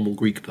from a normal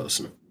Greek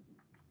person?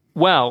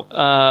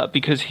 Well,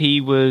 because he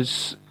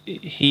was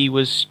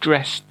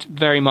dressed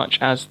very much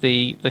as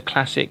the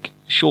classic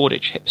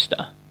Shoreditch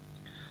hipster.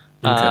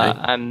 Okay.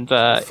 And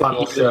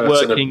Flannel he shirt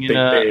was and a working big in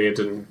a beard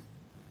and...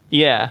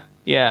 yeah.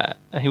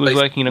 He was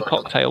working in a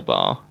cocktail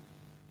bar.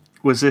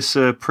 Was this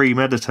a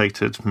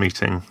premeditated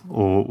meeting,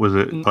 or was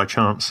it by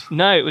chance?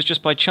 No, it was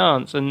just by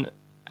chance. And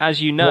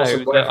as you know,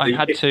 Wasn't whatever that I the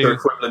had hipster to.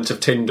 equivalent of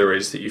Tinder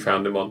is that you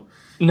found him on.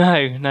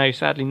 No,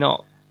 sadly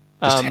not.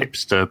 Just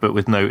hipster, but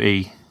with no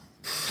E.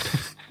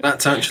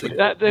 That's actually...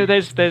 That's a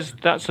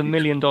 $1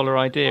 million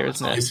idea,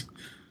 isn't it?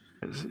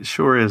 It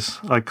sure is.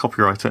 I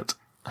copyright it.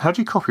 How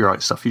do you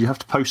copyright stuff? You have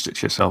to post it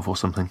to yourself or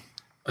something?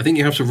 I think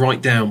you have to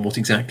write down what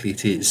exactly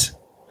it is.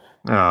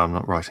 No, I'm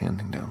not writing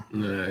anything down.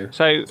 No.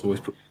 So, It's always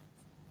put...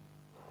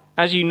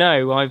 as you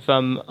know,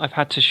 I've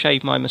had to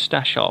shave my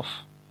moustache off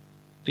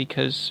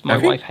because my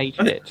Have you? wife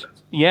hated it.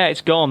 Yeah,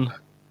 it's gone.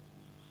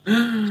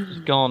 It's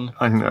gone.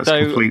 I think that's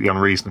So- completely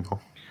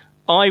unreasonable.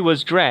 I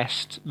was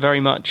dressed very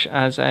much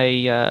as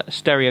a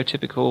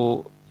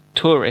stereotypical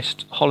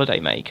tourist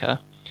holidaymaker.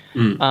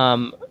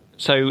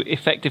 So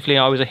effectively,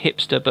 I was a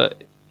hipster,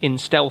 but in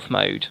stealth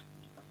mode.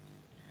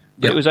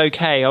 But Yep. it was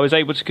okay. I was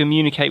able to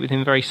communicate with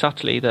him very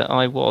subtly that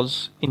I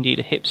was indeed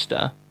a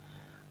hipster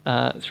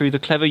through the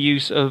clever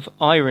use of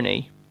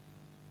irony.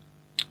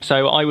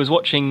 So I was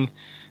watching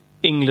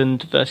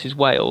England versus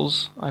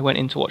Wales. I went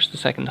in to watch the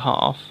second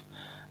half,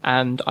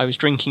 and I was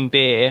drinking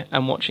beer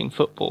and watching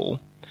football.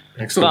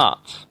 Excellent.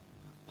 But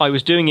I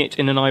was doing it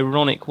in an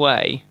ironic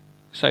way,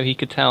 so he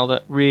could tell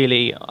that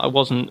really I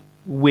wasn't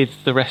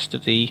with the rest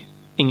of the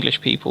English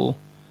people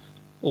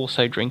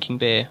also drinking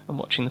beer and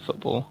watching the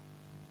football.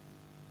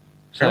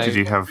 So, Did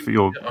you have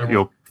your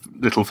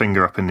little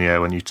finger up in the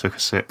air when you took a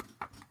sip?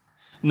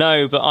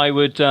 no, but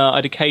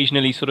I'd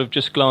occasionally sort of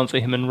just glance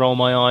at him and roll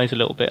my eyes a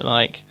little bit,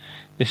 like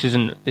this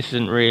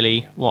isn't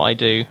really what I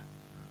do.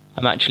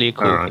 I'm actually a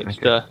cool Alright,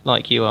 hipster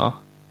like you are.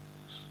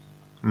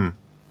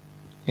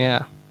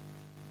 Yeah.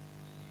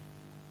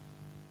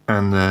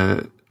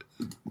 And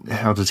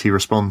how did he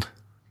respond?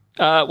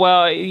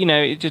 Well, you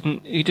know, he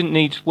didn't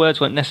need words,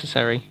 weren't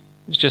necessary.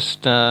 It was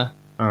just All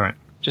right.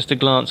 just a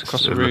glance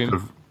across the A look room.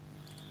 of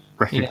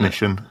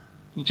recognition.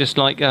 Just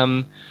like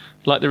the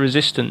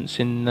resistance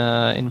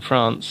in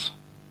France.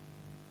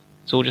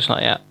 It's all just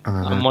like, yeah, And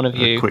then I'm one of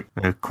you.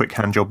 A quick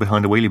hand job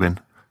behind a wheelie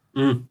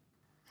bin.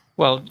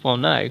 Well,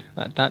 no,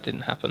 that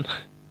didn't happen.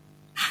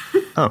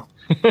 Oh,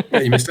 Yeah,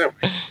 you missed out.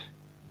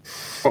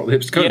 What the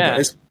hipster code, Yeah.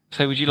 guys.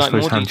 So would you I like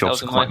suppose more hand details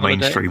jobs are of my quite holiday?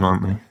 mainstream,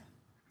 aren't they?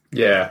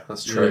 Yeah,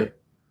 that's true.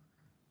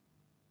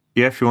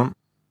 Yeah, if you want.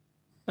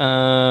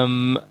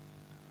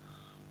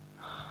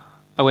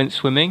 I went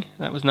swimming.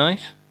 That was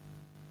nice.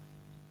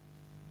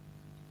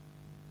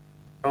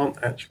 Can't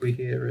actually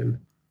hear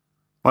him.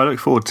 I look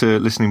forward to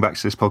listening back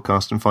to this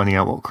podcast and finding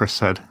out what Chris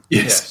said.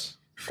 Yes.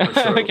 I'm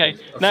sure Okay. I'm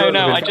sure No,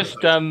 it'll be I just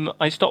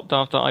I stopped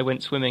after I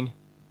went swimming.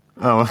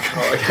 Oh,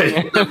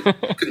 okay. Okay.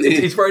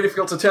 It's very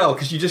difficult to tell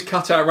because you just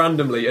cut out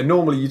randomly, and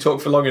normally you talk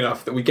for long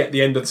enough that we get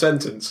the end of the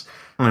sentence.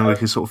 I mean, we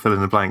can sort of fill in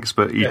the blanks,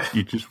 but you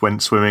just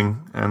went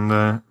swimming,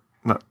 and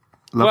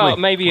Lovely. Well,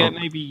 maybe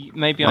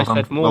well I done,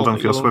 said more. Well done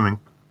but for your swimming.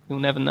 You'll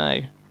never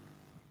know.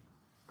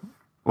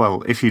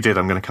 Well, if you did,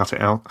 I'm going to cut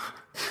it out.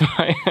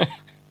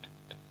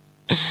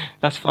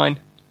 That's fine.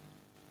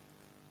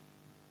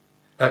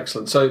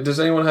 Excellent. So, does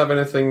anyone have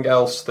anything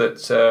else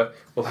that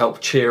will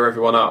help cheer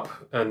everyone up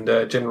and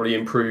generally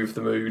improve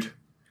the mood?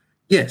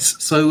 Yes.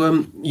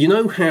 So, you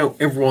know how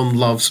everyone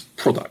loves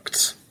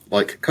products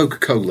like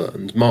Coca-Cola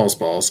and Mars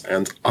bars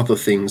and other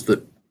things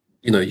that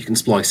you can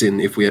splice in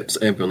if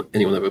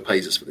anyone ever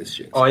pays us for this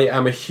shit. I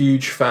am a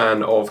huge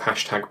fan of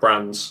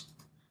 #brands.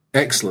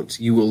 Excellent.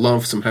 You will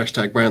love some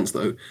 #brands,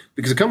 though,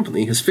 because a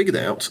company has figured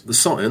out the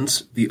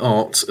science, the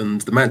art,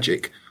 and the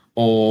magic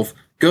of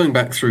going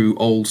back through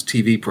old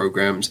TV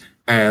programs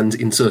and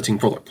inserting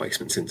product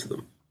placements into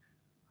them.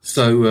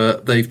 So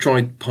they've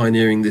tried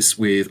pioneering this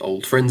with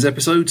old Friends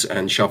episodes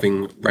and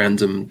shoving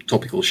random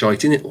topical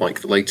shite in it,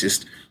 like the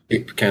latest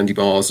hip candy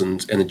bars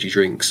and energy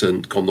drinks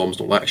and condoms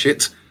and all that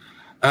shit.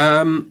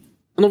 And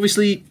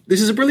obviously,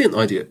 this is a brilliant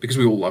idea because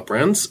we all love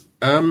brands.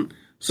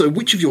 So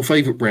which of your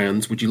favourite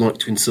brands would you like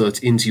to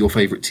insert into your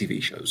favourite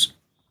TV shows?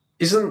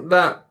 Isn't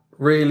that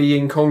really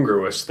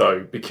incongruous,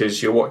 though?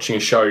 Because you're watching a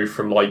show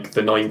from, like,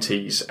 the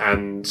 90s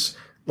and,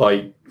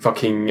 like,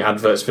 fucking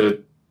adverts for,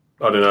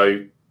 I don't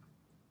know,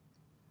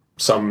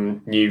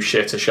 some new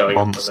shit are showing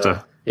Monster.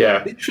 up.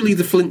 Yeah. Literally,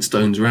 the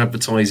Flintstones are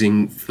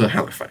advertising for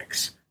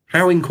Halifax.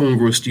 How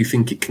incongruous do you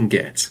think it can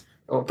get?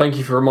 Well, thank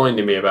you for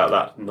reminding me about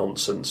that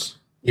nonsense.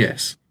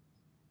 Yes.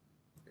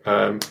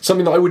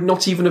 Something that I would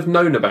not even have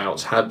known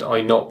about had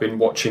I not been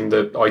watching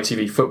the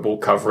ITV football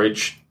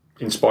coverage,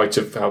 in spite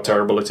of how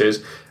terrible it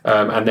is,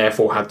 and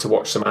therefore had to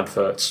watch some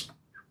adverts.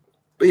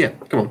 But yeah,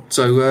 come on.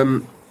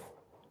 So,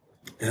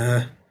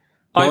 I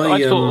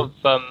thought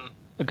of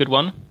a good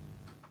one.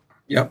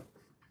 Yeah.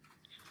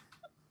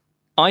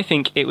 I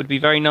think it would be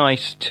very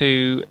nice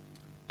to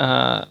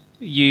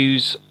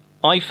use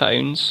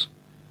iPhones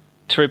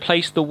to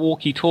replace the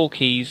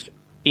walkie-talkies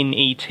in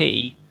ET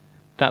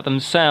that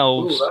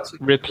themselves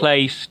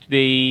replaced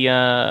the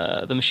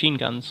machine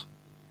guns.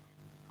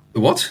 The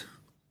what?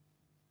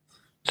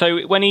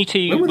 So when ET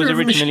was there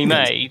originally machine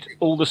guns? made,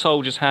 all the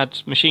soldiers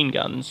had machine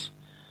guns,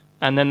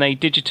 and then they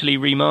digitally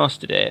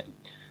remastered it,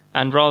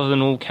 and rather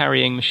than all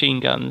carrying machine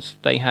guns,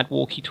 they had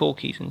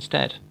walkie-talkies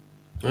instead.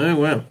 Oh,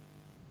 wow.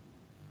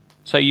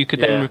 So you could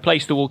then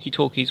replace the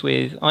walkie-talkies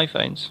with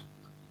iPhones.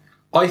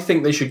 I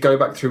think they should go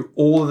back through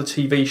all of the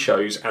TV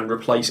shows and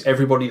replace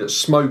everybody that's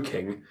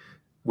smoking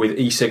with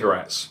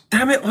e-cigarettes.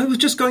 Damn it, I was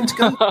just going to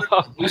go.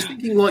 I was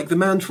thinking like the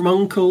Man from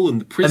U.N.C.L.E.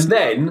 and the prison.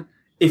 And then,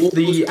 if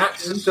the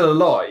actors are still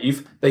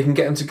alive, they can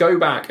get them to go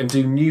back and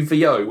do new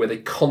VO where they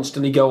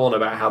constantly go on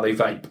about how they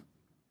vape.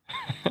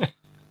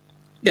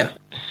 Yeah.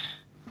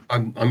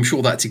 I'm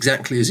sure that's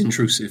exactly as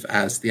intrusive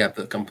as the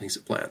advert companies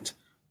have planned.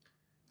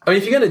 I mean,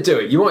 if you're going to do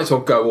it, you might as well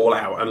go all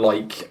out and,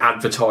 like,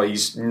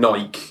 advertise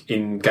Nike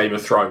in Game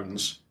of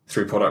Thrones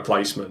through product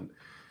placement.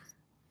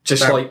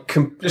 Just,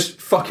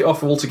 just fuck it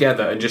off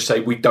altogether and just say,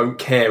 we don't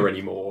care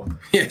anymore.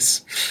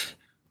 Yes.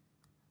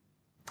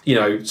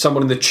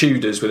 Someone in the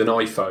Tudors with an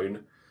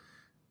iPhone.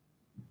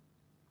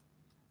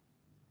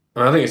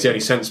 And I think it's the only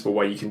sensible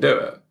way you can do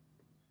it.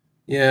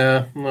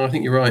 Yeah, no, I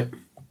think you're right.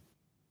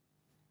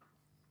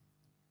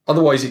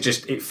 Otherwise,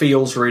 it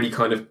feels really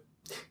kind of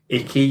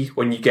icky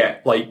when you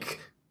get, like,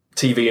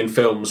 TV and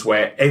films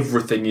where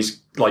everything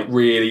is, like,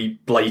 really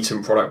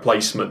blatant product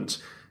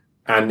placement,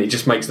 and it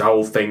just makes the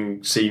whole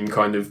thing seem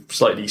kind of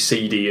slightly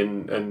seedy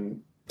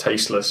and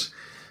tasteless.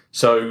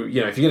 So, if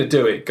you're going to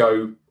do it,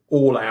 go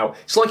all out.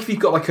 It's like if you've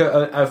got, like,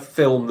 a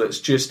film that's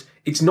just,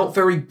 it's not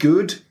very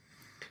good,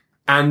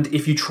 and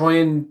if you try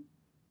and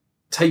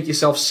take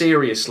yourself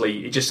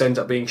seriously, it just ends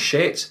up being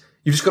shit.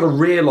 You've just got to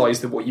realise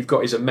that what you've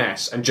got is a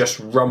mess and just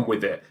run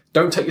with it.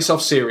 Don't take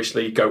yourself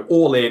seriously, go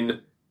all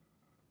in,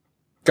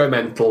 go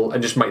mental,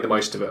 and just make the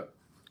most of it.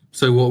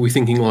 So what are we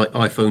thinking, like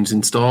iPhones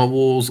in Star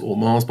Wars or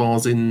Mars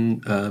bars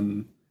in...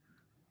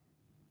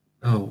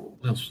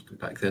 what else was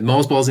back then?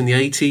 Mars bars in the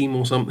A-Team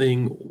or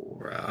something?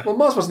 Or, Well,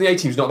 Mars bars in the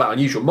A-Team is not that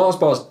unusual. Mars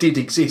bars did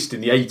exist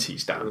in the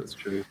 80s, Dan. That's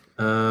true.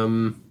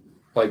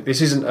 Like,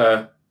 this isn't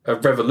a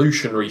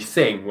revolutionary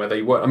thing where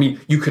they were... I mean,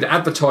 you could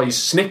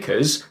advertise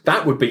Snickers.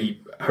 That would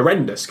be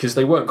horrendous because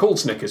they weren't called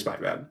Snickers back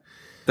then.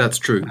 That's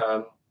true.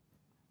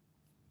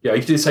 You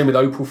could do the same with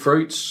Opal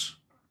Fruits.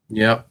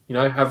 Yeah.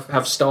 Have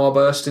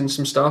Starburst in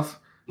some stuff.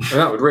 And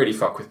that would really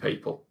fuck with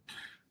people.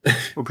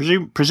 Well,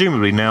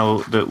 presumably now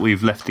that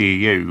we've left the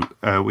EU,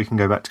 we can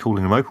go back to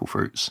calling them Opal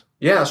Fruits.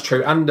 Yeah, that's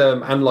true. And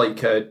like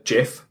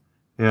Jif.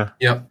 Yeah.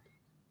 Yeah.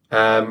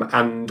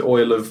 And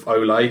Oil of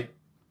Olay.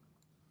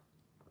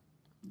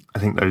 I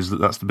think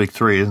that's the big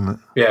three, isn't it?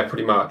 Yeah,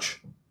 pretty much.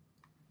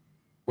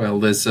 Well,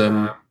 there's...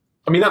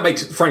 that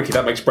makes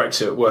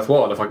Brexit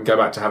worthwhile if I can go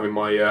back to having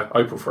my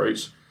Opal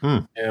Fruits.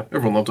 Yeah,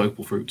 everyone loved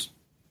Opal Fruits.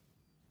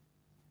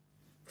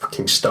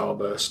 Fucking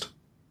Starburst.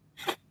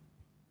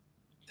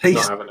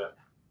 Taste. Not having it.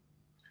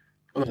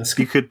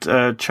 You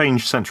could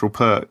change Central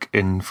Perk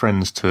in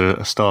Friends to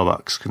a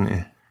Starbucks, couldn't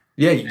you?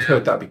 Yeah, you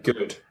could. That'd be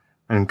good.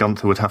 And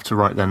Gunther would have to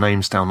write their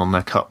names down on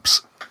their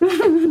cups.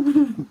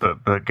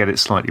 but get it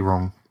slightly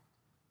wrong.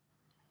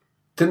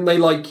 Didn't they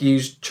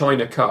use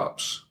China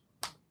cups?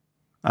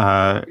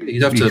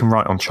 You'd have You to can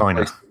write on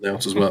China.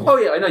 out as well. Oh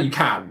yeah, I know you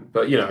can,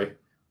 but it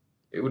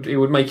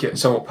would make it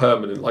somewhat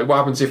permanent. Like, what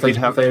happens if they You'd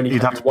have only came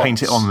to in once?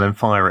 paint it on and then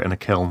fire it in a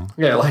kiln.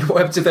 Yeah, like what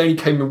happens if they only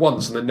came in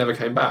once and then never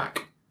came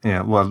back?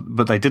 Yeah, well,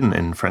 but they didn't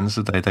in Friends,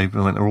 did they? They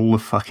went there all the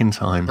fucking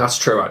time. That's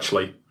true,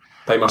 actually.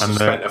 They must have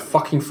spent a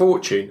fucking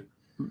fortune.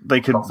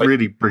 They could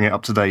really bring it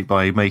up to date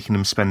by making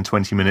them spend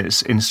 20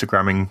 minutes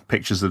Instagramming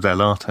pictures of their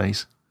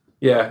lattes.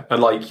 Yeah,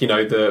 and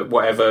the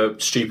whatever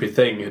stupid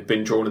thing had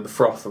been drawn in the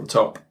froth on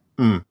top.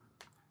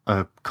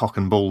 Cock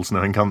and balls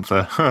knowing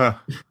Gunther.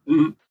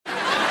 We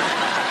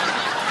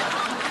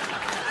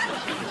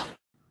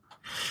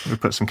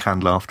put some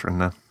canned laughter in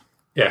there.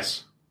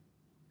 Yes.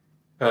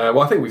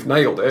 Well, I think we've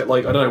nailed it.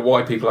 I don't know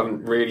why people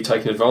haven't really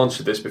taken advantage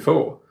of this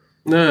before.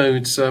 No,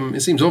 it's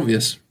it seems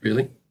obvious,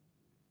 really.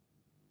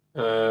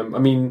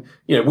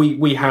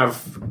 We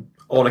have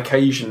on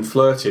occasion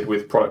flirted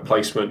with product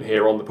placement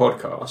here on the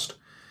podcast.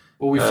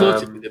 Well, we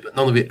flirted with it, but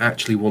none of it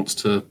actually wants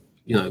to,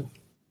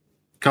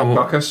 come on.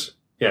 Fuck us?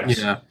 Yes.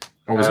 Yeah.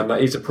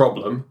 That is a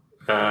problem.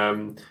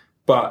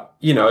 But,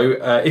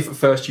 if at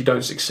first you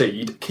don't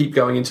succeed, keep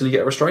going until you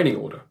get a restraining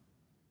order.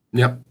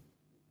 Yep.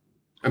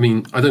 I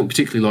mean, I don't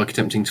particularly like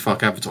attempting to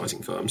fuck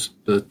advertising firms,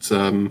 but...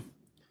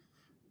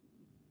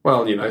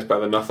 Well, it's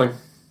better than nothing.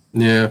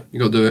 Yeah, you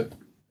got to do it.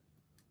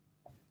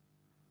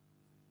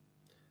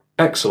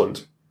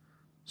 Excellent.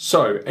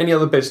 So, any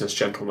other business,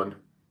 gentlemen?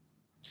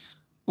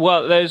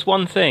 Well, there's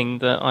one thing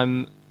that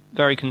I'm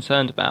very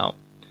concerned about,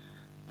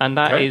 and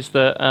that is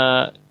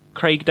that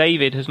Craig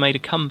David has made a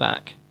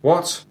comeback.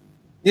 What?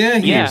 Yeah,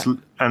 He is,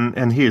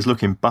 and he is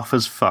looking buff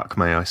as fuck,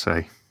 may I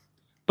say.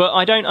 But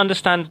I don't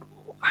understand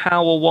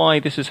how or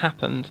why this has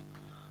happened.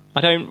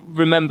 I don't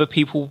remember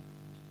people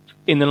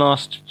in the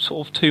last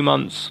sort of 2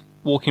 months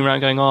walking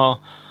around going, I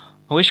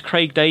wish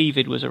Craig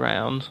David was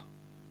around.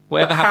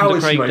 Whatever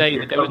happened to Craig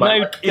David?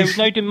 There was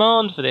no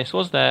demand for this,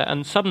 was there?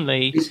 And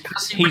suddenly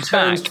he's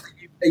back.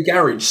 A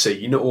garage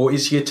scene, or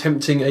is he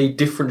attempting a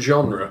different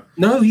genre?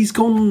 No, he's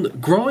gone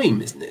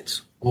grime, isn't it?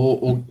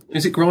 Or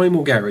is it grime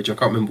or garage? I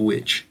can't remember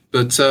which.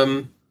 But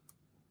no,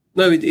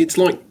 it's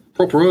like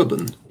proper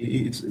urban.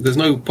 There's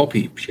no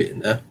poppy shit in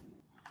there.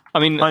 I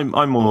mean,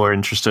 I'm more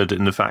interested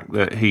in the fact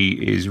that he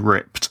is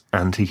ripped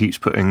and he keeps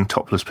putting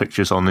topless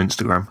pictures on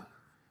Instagram.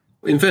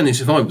 In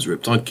fairness, if I was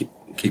ripped, I'd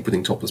keep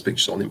putting topless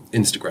pictures on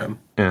Instagram.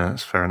 Yeah,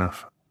 that's fair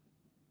enough.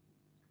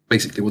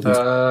 Basically, what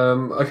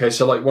okay,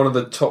 so one of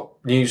the top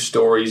news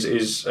stories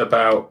is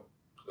about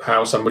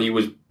how somebody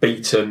was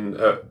beaten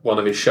at one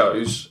of his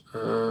shows.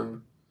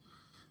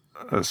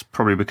 That's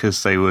probably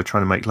because they were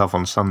trying to make love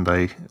on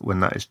Sunday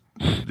when that is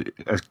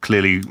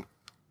clearly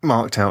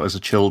marked out as a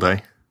chill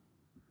day.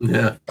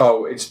 Yeah.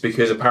 Oh, it's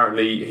because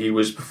apparently he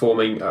was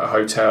performing at a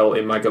hotel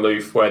in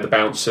Magaluf where the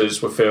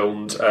bouncers were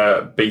filmed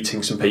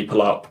beating some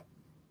people up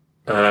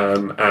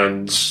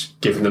and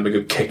giving them a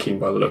good kicking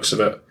by the looks of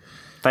it.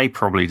 They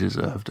probably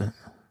deserved it.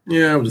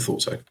 Yeah, I would have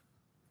thought so.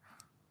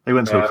 They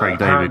went to a Craig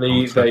David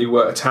apparently concert. they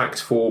were attacked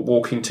for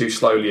walking too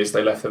slowly as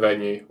they left the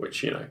venue,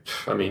 which,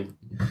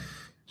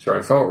 it's your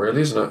own fault,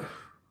 really, isn't it?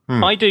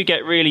 I do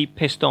get really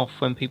pissed off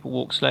when people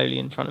walk slowly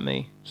in front of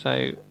me,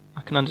 so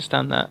I can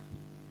understand that.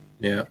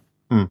 Yeah.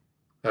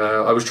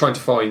 I was trying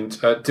to find...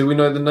 do we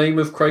know the name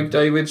of Craig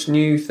David's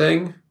new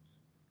thing?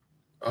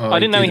 I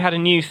didn't know he had a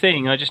new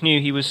thing. I just knew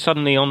he was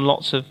suddenly on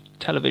lots of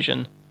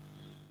television.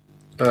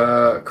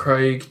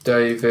 Craig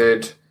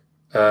David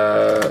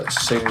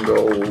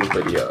single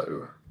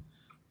video.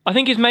 I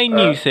think his main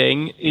new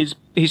thing is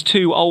his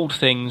two old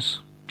things.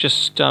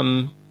 Just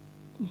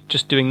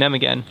doing them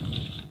again.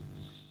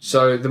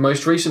 So the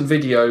most recent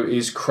video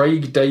is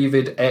Craig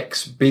David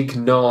X Big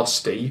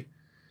Nasty,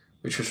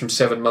 which was from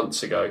 7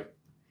 months ago.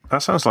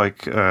 That sounds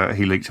like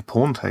he leaked a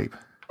porn tape.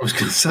 I was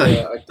going to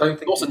say. I don't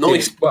think Not a it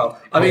nice. did. Well,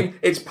 I mean,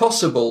 it's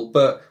possible,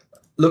 but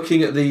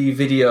looking at the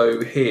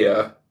video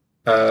here,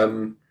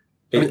 it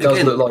does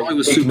again, look like I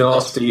was Big super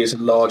Nasty is a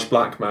large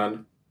black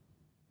man.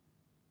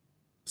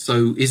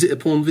 So, is it a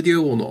porn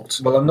video or not?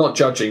 Well, I'm not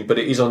judging, but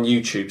it is on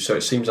YouTube, so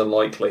it seems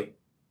unlikely.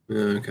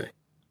 Okay.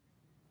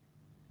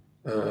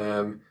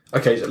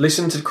 Okay, so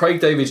listen to Craig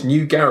David's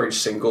new Garage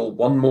single,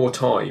 One More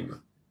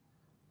Time.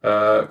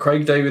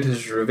 Craig David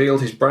has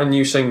revealed his brand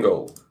new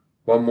single,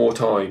 One More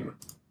Time.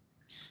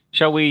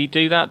 Shall we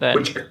do that then?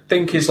 Which I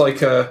think is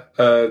like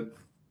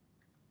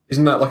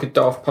isn't that like a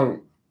Daft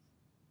Punk?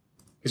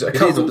 Is it a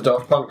cover of the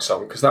Daft Punk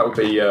song? Because that'd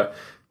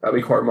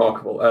be quite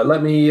remarkable.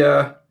 Let me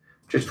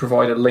just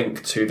provide a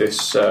link to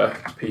this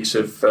piece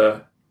of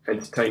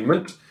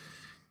entertainment.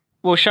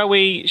 Well, shall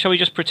we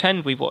just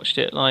pretend we watched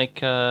it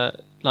like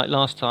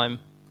last time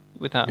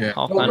with that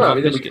half Well, man, no, half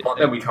then biscuit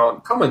thing? we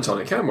can't comment on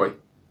it, can we?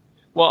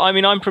 Well, I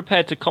mean, I'm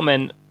prepared to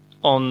comment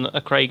on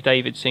a Craig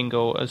David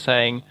single as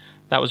saying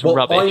that was Well,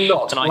 rubbish. I'm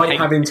not. And I hate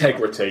have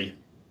integrity.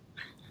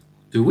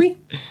 Do we?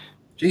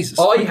 Jesus.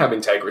 I have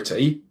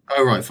integrity.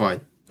 Oh, right,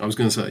 fine. I was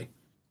going to say.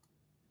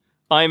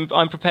 I'm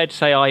prepared to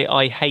say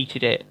I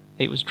hated it.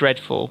 It was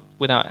dreadful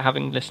without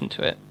having listened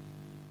to it.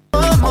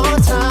 One more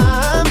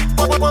time.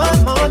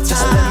 One more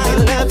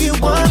time. Let me love you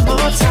one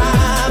more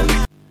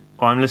time.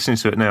 Well, I'm listening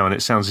to it now, and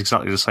it sounds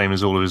exactly the same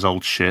as all of his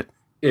old shit.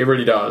 It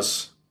really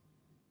does.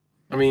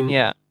 I mean,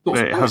 Yeah. But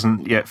it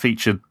hasn't yet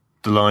featured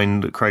the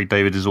line that Craig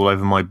David is all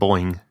over my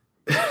boing.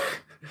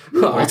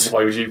 Why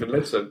would you even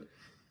listen?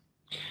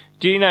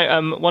 Do you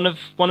know one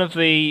of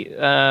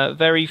the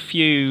very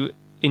few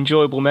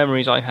enjoyable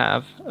memories I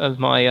have of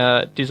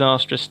my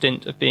disastrous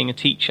stint of being a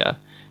teacher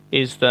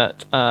is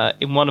that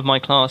in one of my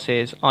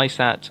classes I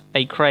sat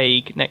a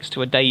Craig next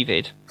to a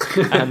David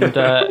and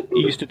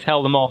used to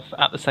tell them off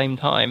at the same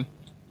time.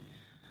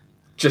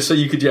 Just so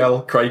you could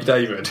yell Craig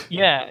David.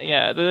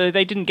 Yeah.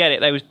 They didn't get it.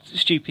 They were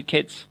stupid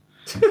kids.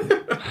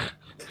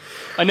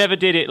 I never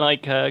did it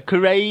like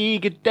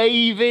Craig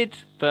David,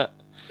 but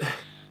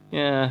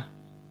yeah.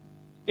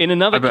 In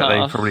another I bet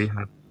class, they probably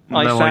had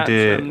no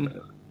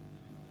idea.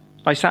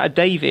 I sat a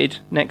David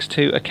next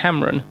to a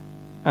Cameron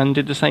and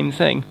did the same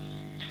thing.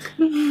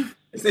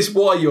 Is this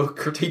why your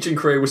teaching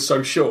career was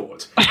so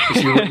short?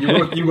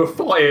 Because you were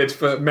fired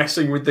for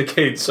messing with the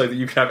kids so that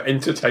you could have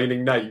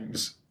entertaining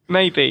names.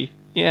 Maybe,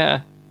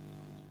 yeah.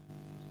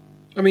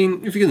 I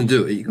mean, if you're going to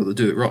do it, you've got to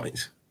do it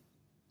right.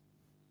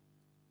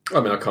 I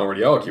mean, I can't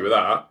really argue with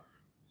that.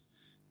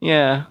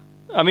 Yeah.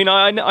 I mean,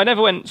 I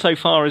never went so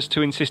far as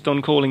to insist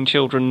on calling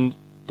children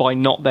by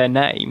not their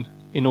name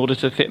in order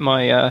to fit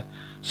my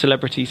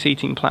celebrity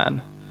seating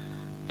plan.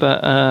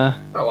 But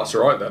Oh, that's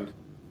all right then.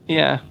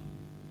 yeah,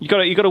 you got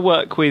to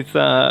work with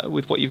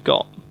what you've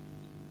got.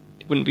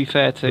 It wouldn't be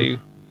fair to,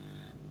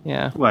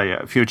 yeah. Well,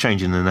 yeah. If you were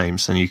changing the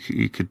names, then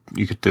you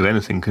could do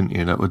anything, couldn't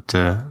you? That would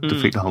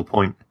defeat the whole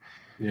point.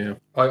 Yeah.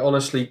 I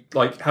honestly,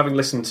 having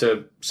listened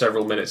to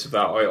several minutes of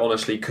that, I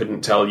honestly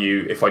couldn't tell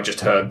you if I just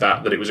heard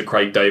that it was a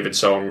Craig David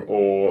song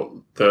or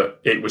that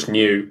it was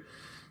new.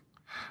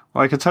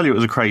 Well, I could tell you it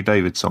was a Craig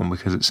David song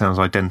because it sounds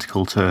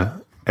identical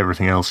to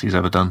everything else he's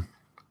ever done.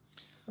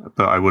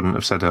 But I wouldn't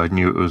have said I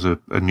knew it was a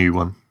new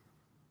one.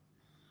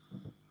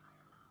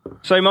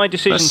 So my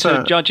decision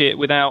to judge it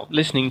without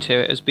listening to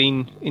it has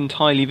been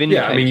entirely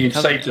vindicated. Yeah, I mean, you've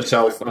hasn't saved it?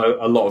 yourself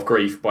a lot of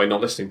grief by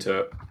not listening to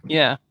it.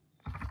 Yeah.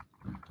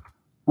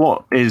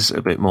 What is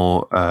a bit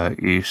more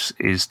use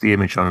is the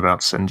image I'm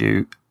about to send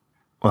you.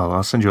 Well,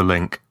 I'll send you a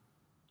link.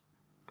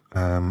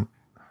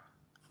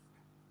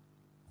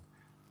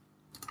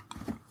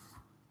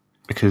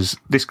 Because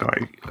this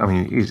guy, I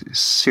mean, he's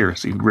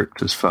seriously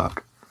ripped as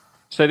fuck.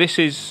 So this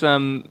is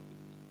your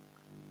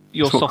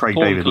That's what soft Craig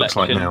porn David looks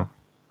collection. like now.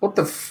 What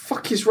the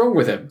fuck is wrong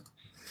with him?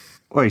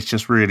 Well, he's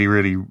just really,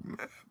 really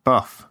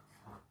buff.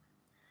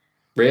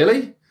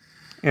 Really?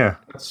 Yeah.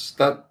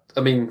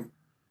 I mean...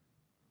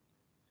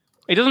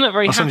 He doesn't look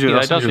very I'll send happy you-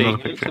 I'll though, send does you he?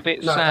 another He looks picture. a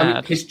bit No, sad. I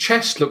mean, his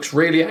chest looks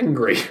really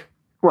angry.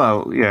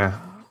 Well, yeah.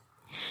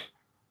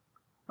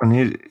 And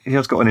he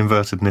has got an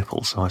inverted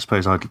nipple, so I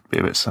suppose I'd be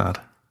a bit sad.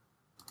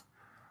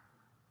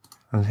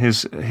 And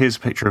here's a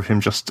picture of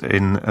him just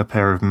in a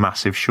pair of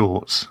massive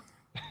shorts.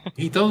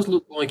 He does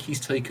look like he's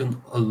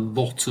taken a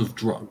lot of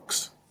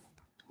drugs.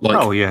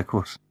 Oh, yeah, of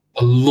course.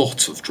 A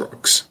lot of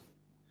drugs.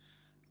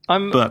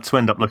 But to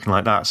end up looking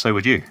like that, so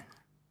would you.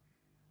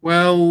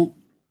 Well...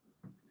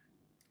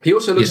 He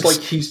also looks Yes.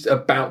 like he's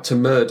about to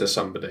murder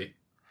somebody.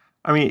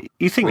 I mean,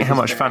 you think With how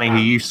his much bare fanning he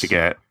hands. used to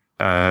get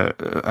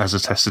as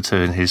attested to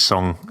in his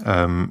song,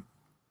 I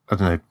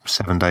don't know,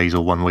 7 days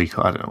or 1 week,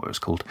 I don't know what it was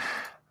called.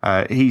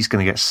 He's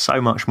going to get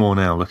so much more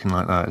now looking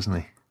like that, isn't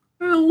he?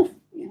 Well...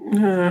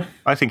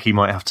 I think he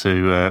might have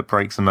to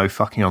break the no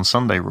fucking on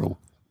Sunday rule.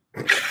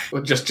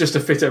 Well, just to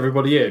fit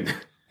everybody in.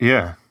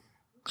 Yeah.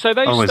 So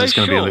those Otherwise, it's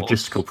going to be a shorts,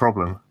 logistical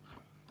problem.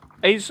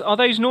 are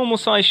those normal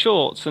size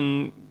shorts?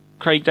 And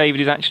Craig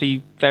David is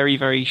actually very,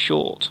 very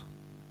short.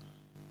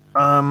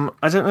 I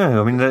don't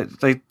know. I mean,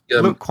 they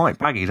look quite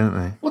baggy, don't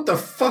they? What the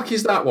fuck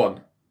is that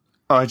one?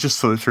 I just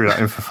thought threw that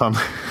in for fun.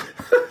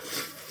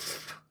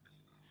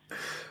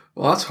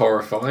 Well, that's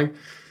horrifying.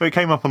 But it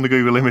came up on the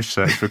Google image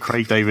search for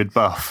Craig David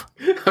buff.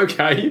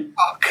 Okay.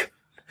 Fuck.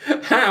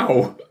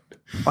 How?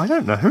 I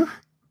don't know.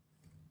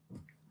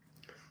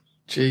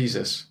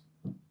 Jesus.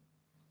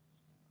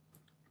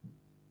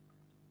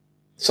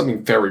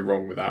 Something very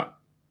wrong with that.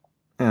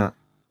 Yeah.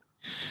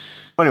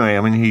 Anyway,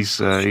 I mean, he's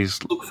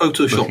Look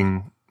Photoshop.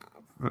 looking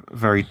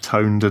very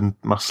toned and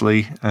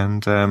muscly,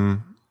 and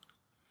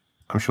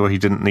I'm sure he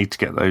didn't need to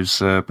get those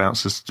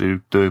bouncers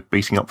to do a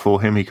beating up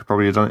for him. He could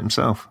probably have done it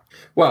himself.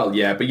 Well,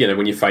 yeah, but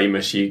when you're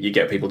famous, you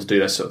get people to do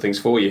those sort of things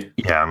for you.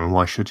 Yeah, I mean,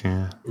 why should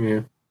you?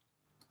 Yeah.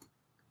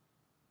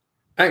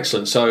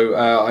 Excellent. So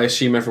I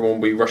assume everyone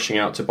will be rushing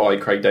out to buy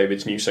Craig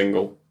David's new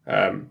single.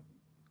 Oh,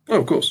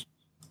 of course.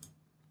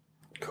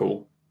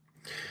 Cool.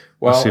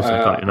 We'll Well, see if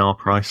they've got it in our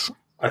price.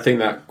 I think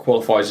that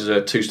qualifies as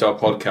a 2-star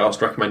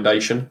podcast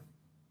recommendation.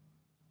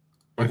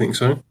 I think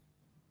so.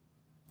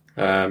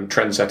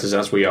 Trendsetters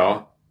as we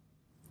are.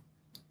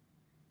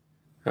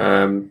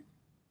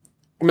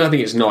 I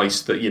think it's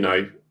nice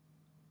that,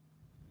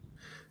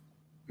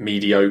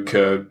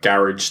 mediocre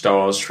garage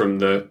stars from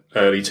the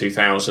early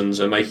 2000s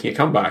are making a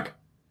comeback.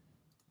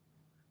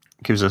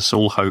 Gives us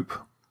all hope.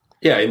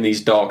 yeah, in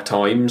these dark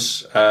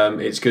times,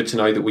 it's good to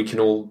know that we can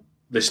all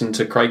listen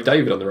to Craig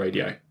David on the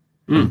radio.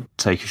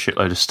 Take a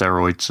shitload of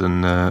steroids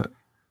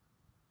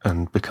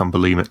and become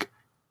bulimic.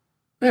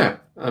 Yeah,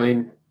 I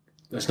mean,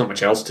 there's not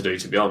much else to do,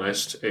 to be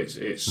honest.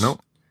 It's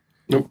Nope.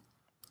 Nope.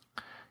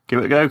 Give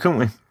it a go, can't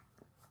we?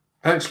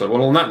 Excellent.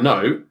 Well, on that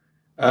note,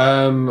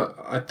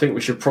 I think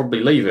we should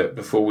probably leave it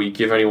before we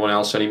give anyone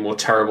else any more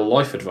terrible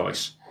life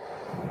advice.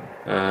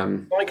 I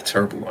like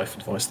terrible life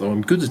advice, though.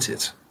 I'm good at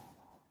it.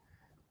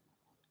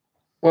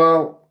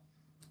 Well,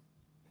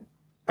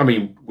 I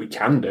mean, we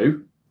can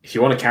do. If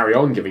you want to carry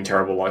on giving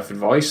terrible life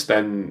advice,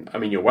 then, I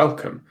mean, you're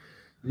welcome.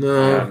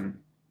 No.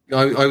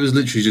 I was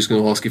literally just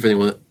going to ask if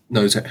anyone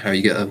knows how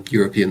you get a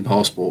European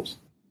passport.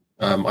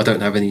 I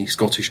don't have any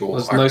Scottish or...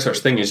 There's no such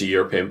thing as a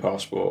European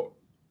passport.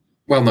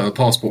 Well, no, a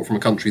passport from a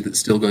country that's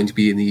still going to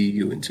be in the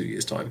EU in 2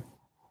 years' time.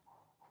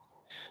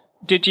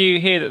 Did you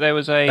hear that there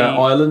was a...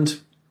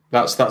 Ireland,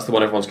 that's the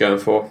one everyone's going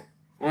for.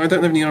 Well, I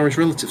don't have any Irish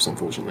relatives,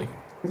 unfortunately.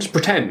 Just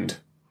pretend.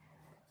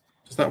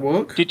 Does that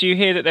work? Did you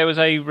hear that there was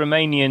a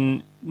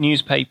Romanian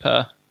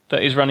newspaper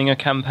that is running a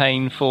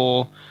campaign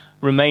for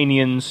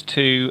Romanians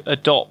to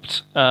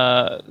adopt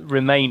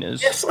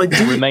Remainers? Yes, I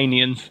did.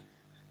 Romanians.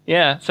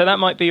 Yeah, so that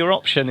might be your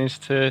option, is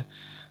to...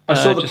 I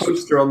saw the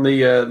poster on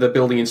the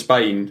building in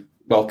Spain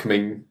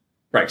welcoming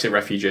Brexit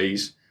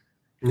refugees.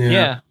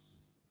 Yeah.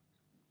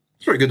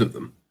 It's very good of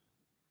them.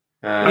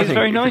 It's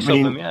very nice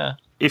of them, yeah.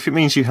 If it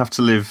means you have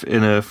to live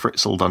in a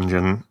Fritzl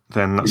dungeon,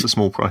 then that's a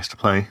small price to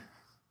pay.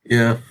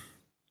 Yeah.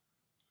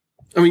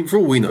 I mean, for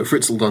all we know,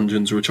 Fritzl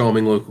dungeons are a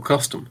charming local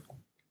custom.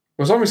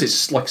 Well, as long as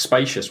it's like a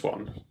spacious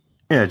one.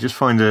 Yeah, just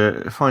find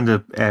a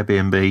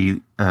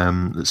Airbnb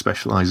that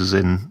specialises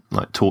in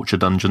like torture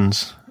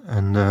dungeons,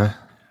 and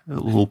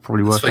it'll all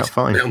probably work out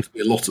fine. There's bound to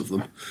be a lot of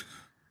them.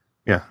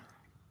 Yeah,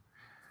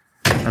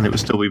 and it would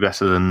still be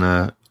better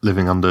than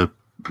living under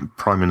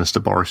Prime Minister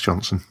Boris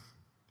Johnson.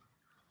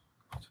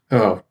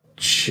 Oh,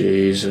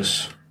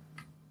 Jesus.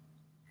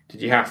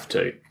 Did you have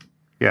to?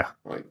 Yeah.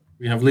 Like,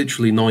 We have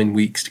literally 9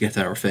 weeks to get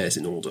our affairs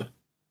in order.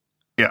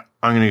 Yeah,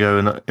 I'm going to go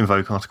and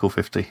invoke Article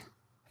 50.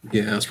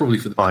 Yeah, that's probably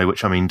for the... By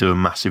which I mean do a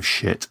massive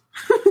shit.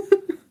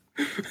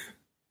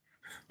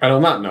 and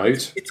on that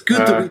note... It's good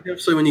that we have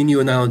so many new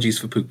analogies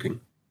for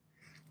pooping.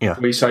 Yeah.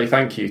 We say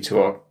thank you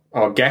to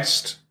our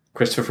guest,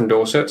 Christopher from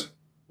Dorset.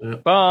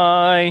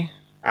 Bye!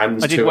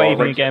 And I did to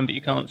waving again, but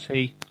you can't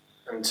see.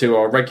 And to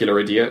our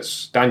regular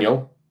idiots,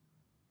 Daniel.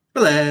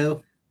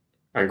 Hello.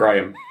 And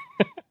Graham.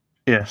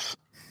 Yes.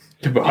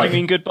 Goodbye. You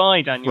mean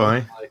goodbye, Daniel?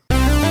 Bye.